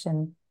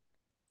solution.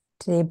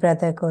 Today,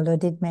 Brother Golo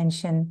did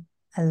mention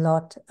a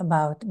lot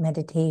about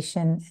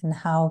meditation and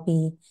how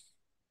we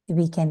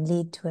can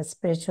lead to a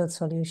spiritual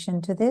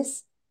solution to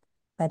this.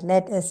 But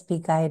let us be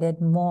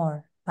guided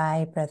more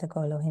by Brother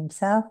Golo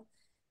himself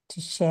to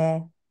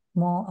share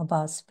more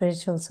about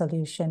spiritual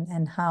solution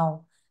and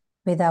how,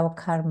 with our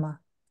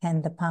karma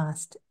and the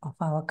past of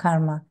our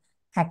karma,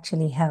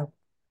 actually help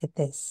with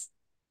this.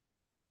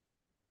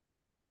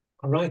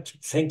 All right.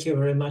 Thank you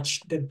very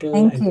much, Dimple.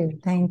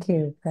 Thank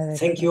you, Brother.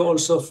 Thank you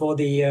also for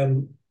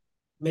the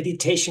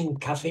Meditation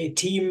Cafe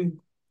team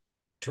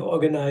to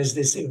organize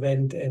this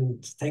event,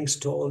 and thanks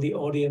to all the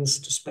audience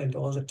to spend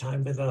all the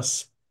time with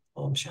us.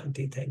 Om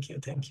Shanti. Thank you.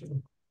 Thank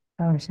you.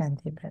 Om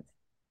Shanti, brother.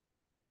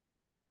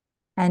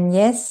 And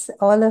yes,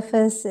 all of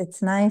us,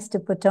 it's nice to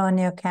put on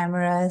your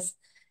cameras.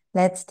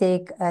 Let's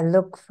take a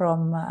look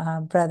from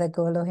Brother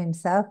Golo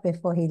himself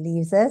before he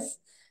leaves us.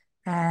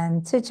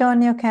 And switch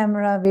on your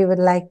camera. We would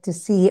like to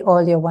see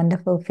all your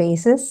wonderful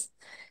faces.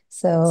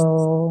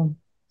 So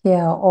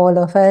here, all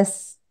of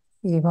us,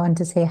 we want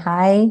to say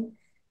hi.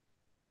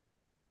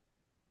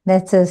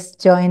 Let us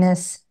join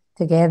us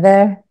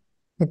together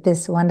with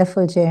this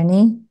wonderful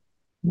journey.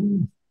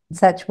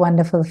 Such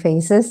wonderful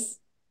faces.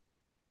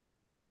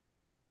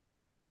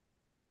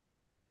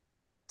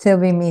 Till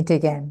we meet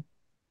again.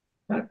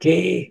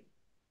 Okay.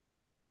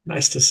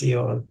 Nice to see you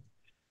all.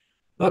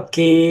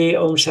 Okay.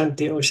 Om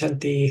Shanti. Om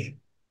Shanti.